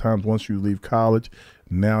lot of times once you leave college,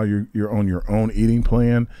 now you're on your own eating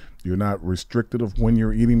plan. You're not restricted of when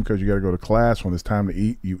you're eating because you got to go to class. When it's time to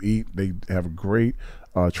eat, you eat. They have a great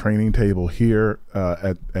training table here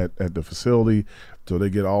at the facility, so they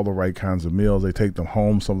get all the right kinds of meals. They take them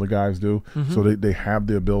home. Some of the guys do, so they have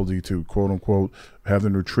the ability to quote unquote have the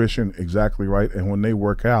nutrition exactly right. And when they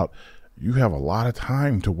work out, you have a lot of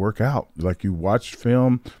time to work out. Like you watch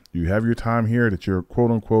film, you have your time here that you're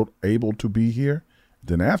quote unquote able to be here.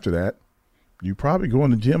 Then after that, you probably go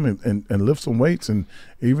in the gym and lift some weights. And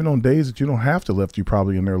even on days that you don't have to lift, you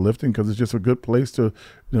probably in there lifting because it's just a good place to,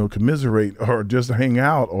 commiserate or just hang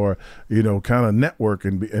out or, kind of network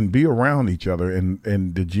and be around each other.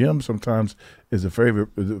 And the gym sometimes is a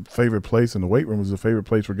favorite place, and the weight room is a favorite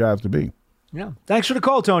place for guys to be. Yeah. Thanks for the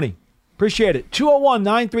call, Tony. Appreciate it.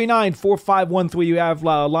 201-939-4513. You have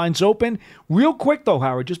lines open. Real quick, though,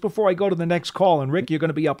 Howard, just before I go to the next call, and Rick, you're going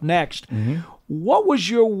to be up next. What was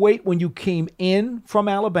your weight when you came in from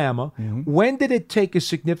Alabama? When did it take a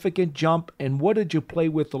significant jump, and what did you play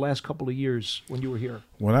with the last couple of years when you were here?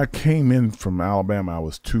 When I came in from Alabama, I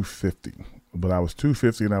was 250. But I was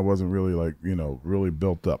 250, and I wasn't really, really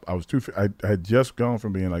built up. I was I had just gone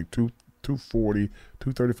from being like 240,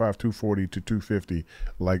 235, 240 to 250,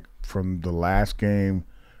 like from the last game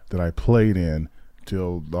that I played in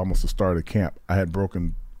till almost the start of camp. I had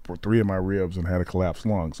broken 3 of my ribs and had a collapsed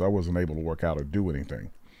lung, so I wasn't able to work out or do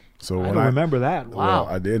anything. So I don't remember that. Wow.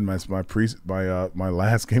 Well, I did my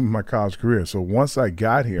last game of my college career. So once I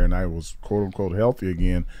got here and I was quote unquote healthy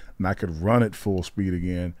again and I could run at full speed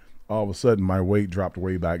again, all of a sudden my weight dropped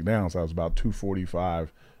way back down. So I was about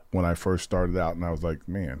 245 when I first started out, and I was like,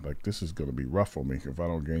 man, this is going to be rough for me if I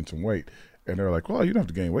don't gain some weight. And they're like, well, you don't have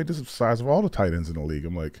to gain weight. This is the size of all the tight ends in the league.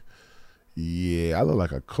 I'm like, yeah, I look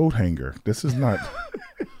like a coat hanger. This is not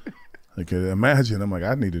imagine. I'm like,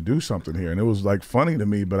 I need to do something here. And it was funny to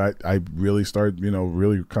me, but I really started,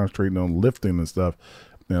 really concentrating on lifting and stuff.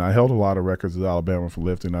 And I held a lot of records at Alabama for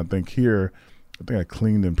lifting. I think I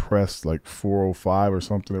cleaned and pressed 405 or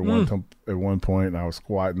something at one point, and I was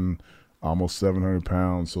squatting almost 700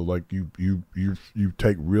 pounds. So you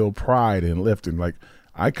take real pride in lifting.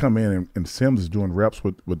 I come in and Sims is doing reps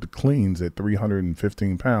with the cleans at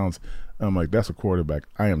 315 pounds. I'm like, that's a quarterback.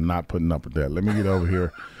 I am not putting up with that. Let me get over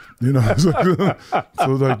here. So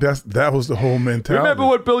that was the whole mentality. Remember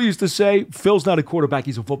what Bill used to say? Phil's not a quarterback,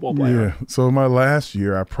 he's a football player. Yeah. So my last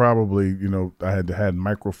year, I probably, I had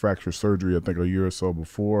microfracture surgery, I think a year or so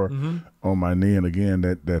before on my knee. And again,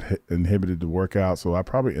 that inhibited the workout. So I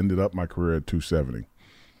probably ended up my career at 270.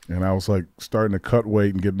 And I was starting to cut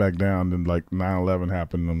weight and get back down. Then 9/11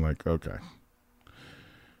 happened. And I'm like, okay,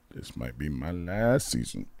 this might be my last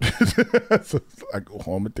season. So I go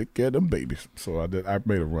home and take care of them babies. So I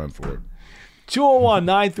made a run for it.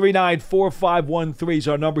 201-939-4513 is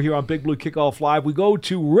our number here on Big Blue Kickoff Live. We go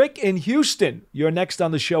to Rick in Houston. You're next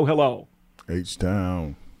on the show. Hello.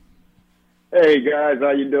 H-Town. Hey, guys.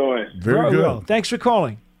 How you doing? Very good. Well. Thanks for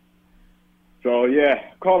calling. So,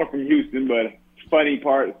 calling from Houston, but funny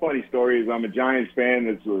story is I'm a Giants fan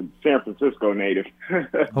that's a San Francisco native.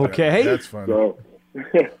 Okay. That's funny. So,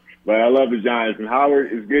 but I love the Giants. And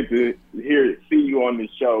Howard, it's good to see you on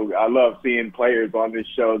this show. I love seeing players on this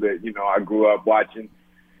show that, I grew up watching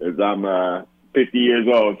because I'm 50 years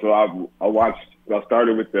old. So I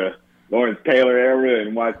started with the Lawrence Taylor era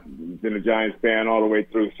and been a Giants fan all the way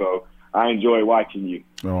through. So I enjoy watching you.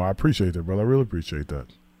 Oh, I appreciate that, brother. I really appreciate that.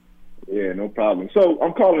 Yeah, no problem. So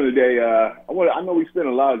I'm calling today. I know we spent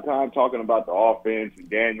a lot of time talking about the offense and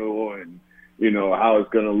Daniel and, how it's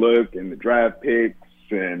going to look and the draft picks.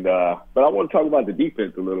 But I want to talk about the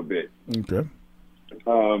defense a little bit. Okay.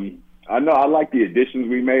 I I know I like the additions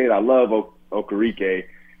we made. I love Okereke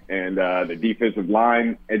and the defensive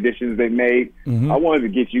line additions they made. I wanted to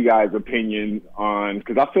get you guys' opinion on,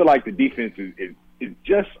 because I feel like the defense is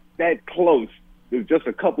just that close. There's just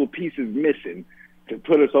a couple pieces missing to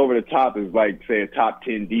put us over the top as, like, say, a top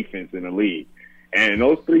 10 defense in the league. And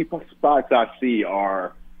those 3 spots I see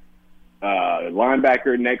are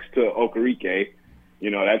linebacker next to Okereke. You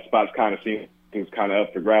know, that spot's kind of seems kind of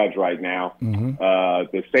up for grabs right now.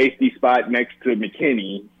 The safety spot next to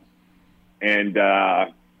McKinney, and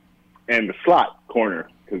the slot corner,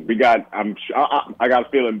 because I got a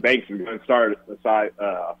feeling Banks is going to start aside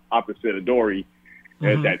opposite of Dory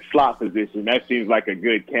at that slot position. That seems like a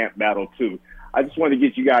good camp battle too. I just want to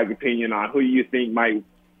get you guys' opinion on who do you think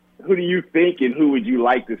and who would you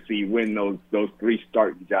like to see win those 3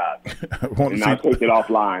 starting jobs? And I'll take it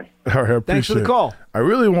offline. All right, thanks for the call. I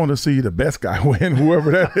really want to see the best guy win,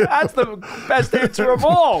 whoever that is. That's the best answer of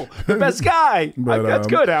all. The best guy. But, that's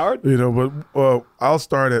good, Howard. You know, but I'll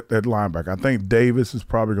start at linebacker. I think Davis is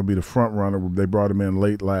probably going to be the front runner. They brought him in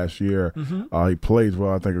late last year. He plays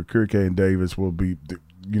well. I think Okereke and Davis will be –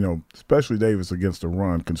 you know, especially Davis against the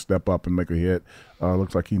run, can step up and make a hit.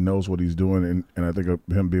 Looks like he knows what he's doing, and I think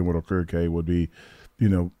him being with Okereke would be, you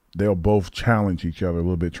know, they'll both challenge each other a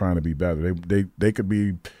little bit, trying to be better. They could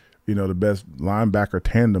be, you know, the best linebacker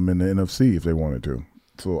tandem in the NFC if they wanted to.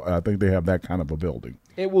 So I think they have that kind of a building.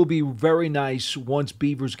 It will be very nice once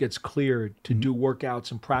Beavers gets cleared to do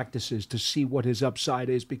workouts and practices to see what his upside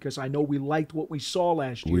is, because I know we liked what we saw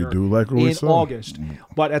last year. We do like what we saw in August.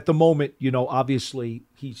 But at the moment, you know, obviously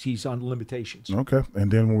he's on limitations. Okay.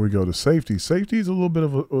 And then when we go to safety is a little bit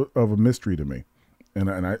of a mystery to me. And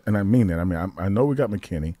I mean that. I mean, I know we got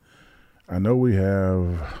McKinney. I know we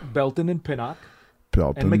have Belton and Pinnock.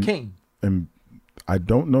 Belton. And McCain. And I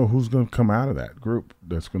don't know who's going to come out of that group.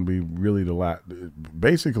 That's going to be really the last.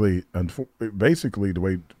 Basically, the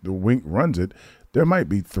way the Wink runs it, there might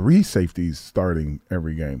be 3 safeties starting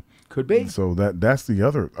every game. Could be. So that's the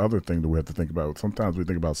other thing that we have to think about. Sometimes we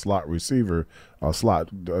think about slot receiver, slot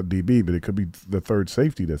DB, but it could be the 3rd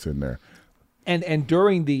safety that's in there. And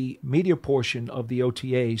during the media portion of the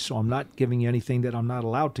OTA, so I'm not giving you anything that I'm not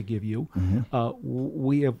allowed to give you,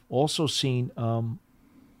 we have also seen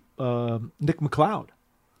Nick McLeod.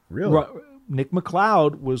 Really? Nick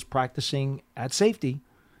McLeod was practicing at safety.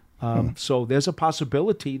 So there's a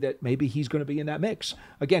possibility that maybe he's going to be in that mix.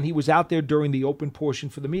 Again, he was out there during the open portion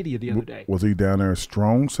for the media the other day. Was he down there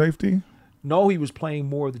strong safety? No, he was playing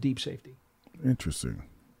more of the deep safety. Interesting.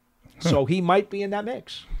 So he might be in that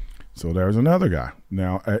mix. So there's another guy.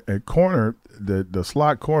 Now, at corner, the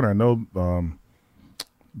slot corner, I know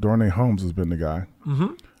Darnay Holmes has been the guy.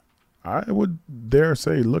 I would dare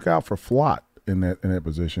say look out for Flott in that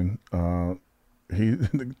position. He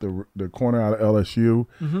the corner out of LSU.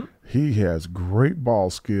 He has great ball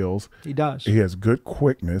skills. He does. He has good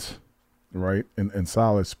quickness, right, and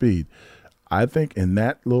solid speed. I think in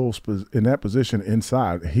that position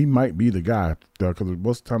inside, he might be the guy, because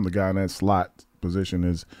most of the time the guy in that slot position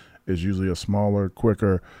is usually a smaller,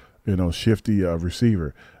 quicker, you know, shifty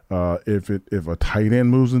receiver. If a tight end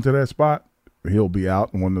moves into that spot, he'll be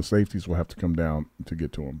out, and one of the safeties will have to come down to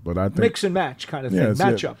get to him. But I think mix and match kind of thing,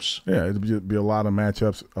 matchups. It'll be a lot of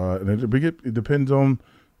matchups, and it depends on,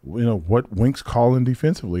 you know, what Wink's calling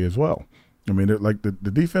defensively as well. I mean, like the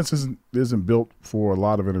defense isn't built for a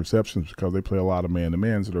lot of interceptions because they play a lot of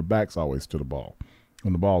man-to-man, so their back's always to the ball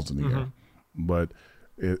when the ball's in the air. But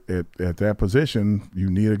at that position,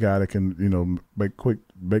 you need a guy that can, you know, make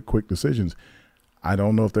quick decisions. I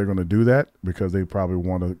don't know if they're going to do that because they probably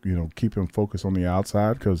want to, you know, keep him focused on the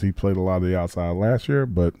outside because he played a lot of the outside last year,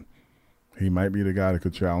 but he might be the guy that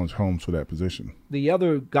could challenge Holmes for that position. The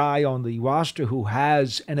other guy on the roster who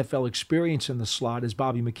has NFL experience in the slot is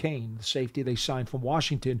Bobby McCain, the safety they signed from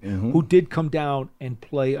Washington, who did come down and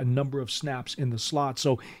play a number of snaps in the slot.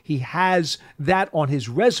 So he has that on his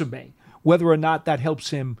resume. Whether or not that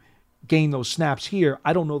helps him gain those snaps here,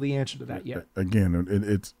 I don't know the answer to that yet. Again,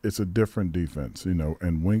 it's a different defense, you know,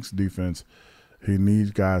 and Wink's defense, he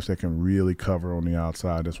needs guys that can really cover on the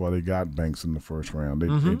outside. That's why they got Banks in the first round.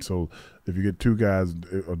 So if you get 2 guys,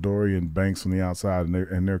 Adoree and Banks on the outside,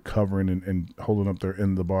 and they're covering and holding up their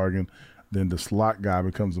end of the bargain, then the slot guy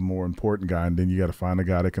becomes a more important guy, and then you got to find a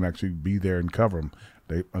guy that can actually be there and cover him.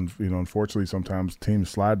 Unfortunately, sometimes teams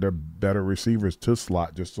slide their better receivers to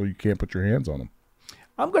slot just so you can't put your hands on them.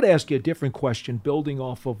 I'm going to ask you a different question, building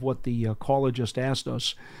off of what the caller just asked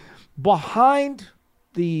us. Behind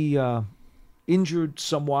the injured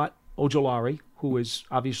somewhat Ojolari, who has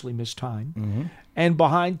obviously missed time, and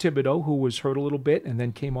behind Thibodeau, who was hurt a little bit and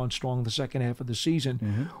then came on strong the second half of the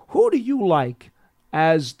season, who do you like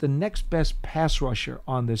as the next best pass rusher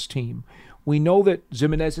on this team. We know that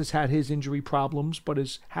Zimenez has had his injury problems, but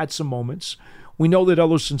has had some moments. We know that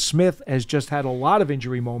Ellison Smith has just had a lot of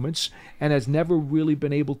injury moments and has never really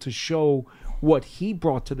been able to show what he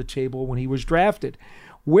brought to the table when he was drafted.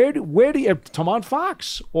 Where do you, Tamon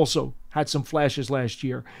Fox also had some flashes last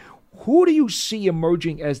year. Who do you see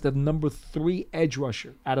emerging as the number 3 edge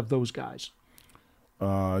rusher out of those guys?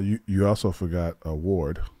 You also forgot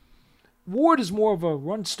Ward. Ward is more of a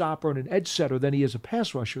run stopper and an edge setter than he is a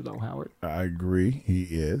pass rusher, though, Howard. I agree, he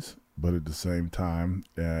is. But at the same time,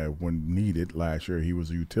 when needed last year, he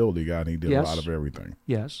was a utility guy and he did a lot of everything.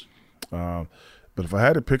 Yes. But if I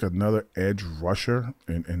had to pick another edge rusher,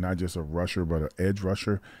 and not just a rusher, but an edge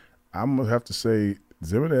rusher, I'm going to have to say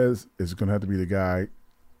Zimenez is going to have to be the guy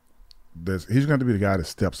he's going to have to be the guy that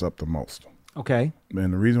steps up the most. Okay.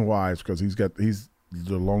 And the reason why is because he's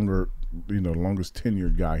the longest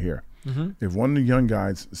tenured guy here. Mm-hmm. If one of the young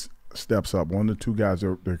guys steps up, one of the 2 guys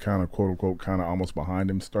they're kind of quote unquote kind of almost behind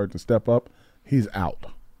him start to step up, he's out.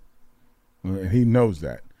 And he knows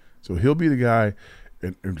that. So he'll be the guy.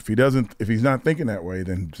 And if he's not thinking that way,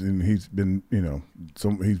 then he's been,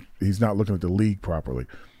 he's not looking at the league properly.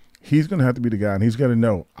 He's going to have to be the guy, and he's got to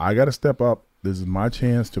know, I got to step up. This is my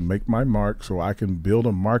chance to make my mark so I can build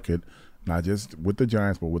a market, not just with the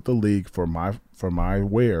Giants, but with the league for my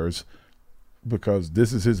wares, because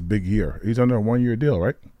this is his big year. He's under a 1-year deal,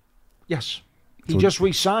 right? Yes. He just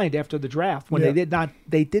re-signed after the draft. When they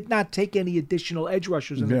did not take any additional edge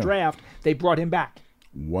rushers in the draft, they brought him back.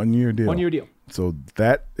 1-year deal. 1-year deal. So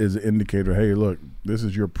that is an indicator, hey, look, this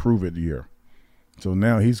is your prove-it year. So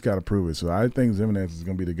now he's got to prove it. So I think Zimenez is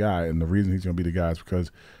going to be the guy, and the reason he's going to be the guy is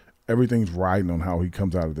because everything's riding on how he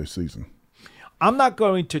comes out of this season. I'm not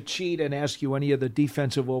going to cheat and ask you any of the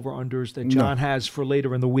defensive over-unders that John has for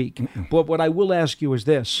later in the week. Mm-mm. But what I will ask you is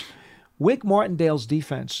this. Wink Martindale's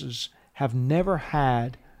defenses have never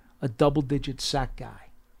had a double-digit sack guy.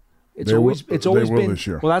 It's always been this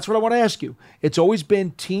year. Well, that's what I want to ask you. It's always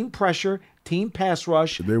been team pressure, team pass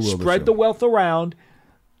rush, spread the wealth around.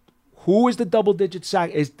 Who is the double-digit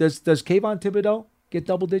sack? Does Kayvon Thibodeau get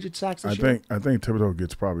double-digit sacks this year? I think Thibodeau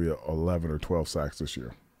gets probably 11 or 12 sacks this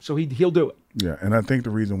year. So he'll do it. Yeah, and I think the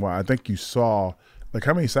reason why, I think you saw,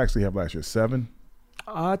 how many sacks did he have last year? 7?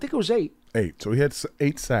 I think it was 8. 8. So he had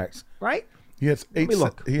 8 sacks. Right? He had 8.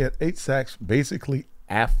 He had 8 sacks basically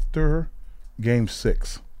after Game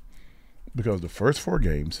 6, because the first 4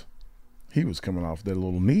 games he was coming off that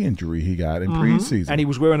little knee injury he got in preseason, and he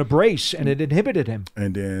was wearing a brace, and it inhibited him.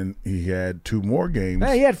 And then he had 2 more games.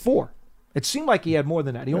 He had 4. It seemed like he had more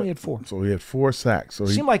than that. He only had 4. So he had 4 sacks. So it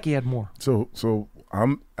seemed like he had more. So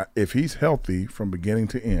if he's healthy from beginning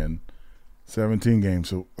to end, 17 games.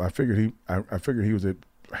 So I figured he was at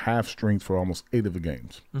half strength for almost 8 of the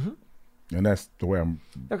games. Mm-hmm. And that's the way I'm.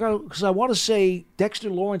 Because I want to say Dexter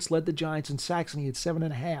Lawrence led the Giants in sacks, and he had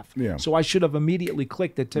 7.5. Yeah. So I should have immediately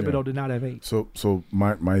clicked that Thibodeau did not have 8. So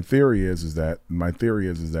my theory is that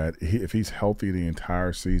if he's healthy the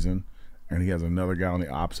entire season, and he has another guy on the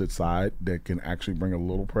opposite side that can actually bring a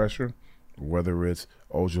little pressure, whether it's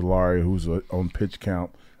Ojulari, who's on pitch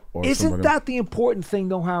count, or isn't that the important thing,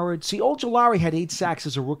 though, Howard? See, Ojulari had 8 sacks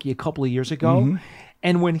as a rookie a couple of years ago. Mm-hmm.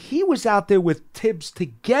 And when he was out there with Tibbs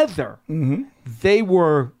together, they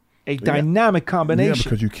were a dynamic combination. Yeah,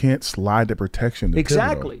 because you can't slide the protection to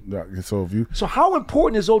exactly. Thibodeau. So how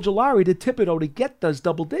important is Ojulari to Thibodeau to get those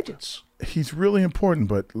double digits? He's really important,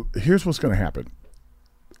 but here's what's going to happen.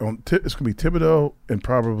 It's going to be Thibodeau and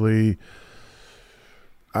probably,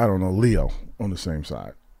 I don't know, Leo on the same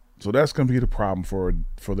side. So that's going to be the problem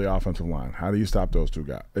for the offensive line. How do you stop those 2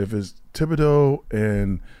 guys? If it's Thibodeau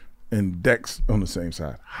and Dex on the same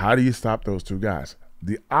side, how do you stop those 2 guys?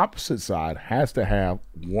 The opposite side has to have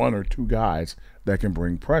 1 or 2 guys that can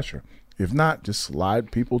bring pressure. If not, just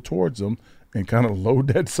slide people towards them and kind of load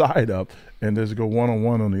that side up and just go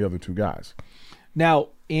one-on-one on the other 2 guys. Now,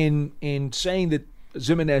 in saying that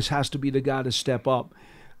Zimenez has to be the guy to step up,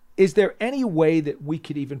 is there any way that we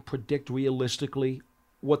could even predict realistically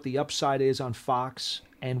what the upside is on Fox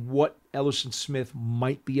and what Ellison Smith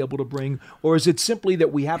might be able to bring? Or is it simply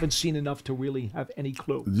that we haven't seen enough to really have any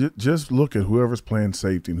clue? Just look at whoever's playing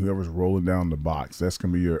safety and whoever's rolling down the box. That's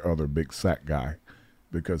going to be your other big sack guy,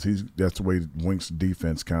 because that's the way Wink's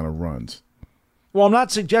defense kind of runs. Well, I'm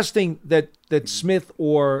not suggesting that Smith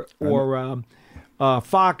or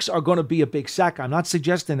Fox are going to be a big sack guy. I'm not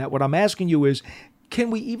suggesting that. What I'm asking you is,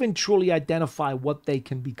 can we even truly identify what they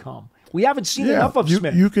can become? We haven't seen enough of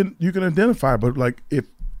Smith. You can identify, but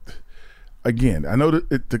again, I know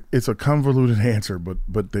that it's a convoluted answer,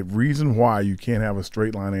 but the reason why you can't have a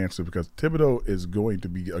straight line answer, because Thibodeau is going to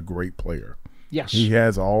be a great player. Yes. He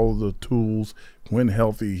has all the tools. When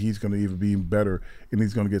healthy, he's going to even be better, and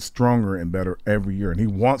he's going to get stronger and better every year, and he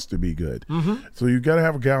wants to be good. Mm-hmm. So you've got to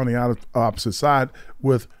have a guy on the opposite side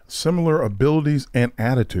with similar abilities and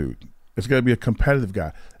attitude. It's got to be a competitive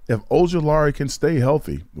guy. If Ojulari can stay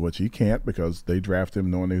healthy, which he can't because they draft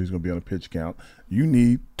him knowing that he's going to be on a pitch count, you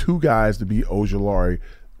need two guys to be Ojulari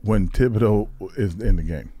when Thibodeau is in the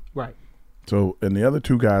game. Right. So, and the other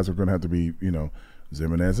two guys are going to have to be,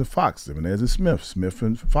 Zimenez and Fox, Zimenez and Smith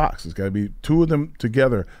and Fox. It's got to be two of them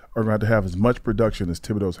together are going to have as much production as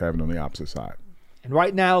Thibodeau's having on the opposite side. And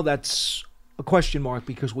right now, that's a question mark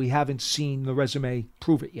because we haven't seen the resume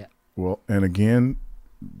prove it yet. Well, and again,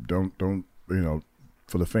 don't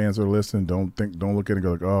for the fans that are listening, don't look at it and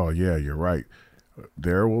go like, oh yeah, you're right.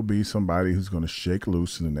 There will be somebody who's going to shake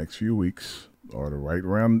loose in the next few weeks or right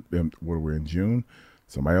around what we're in June.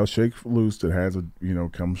 Somebody else shake loose that has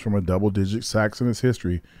comes from a double-digit sacks in his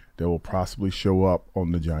history that will possibly show up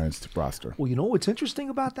on the Giants roster. Well, you know what's interesting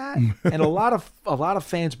about that? And a lot of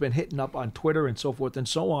fans been hitting up on Twitter and so forth and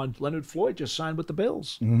so on. Leonard Floyd just signed with the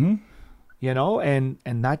Bills. Mm-hmm.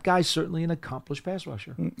 And that guy's certainly an accomplished pass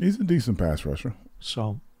rusher. He's a decent pass rusher.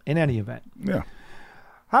 So, in any event. Yeah.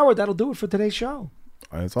 Howard, that'll do it for today's show.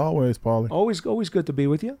 As always, Paulie. Always good to be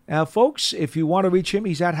with you. Folks, if you want to reach him,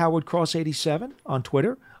 he's at HowardCross87 on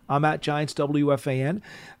Twitter. I'm at GiantsWFAN.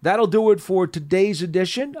 That'll do it for today's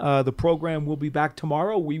edition. The program will be back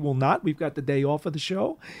tomorrow. We will not. We've got the day off of the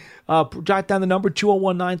show. Jot down the number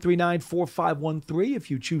 201-939-4513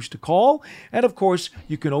 if you choose to call. And, of course,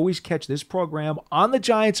 you can always catch this program on the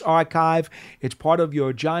Giants Archive. It's part of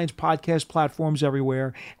your Giants podcast platforms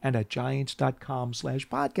everywhere and at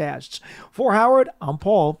giants.com/podcasts. For Howard, I'm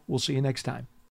Paul. We'll see you next time.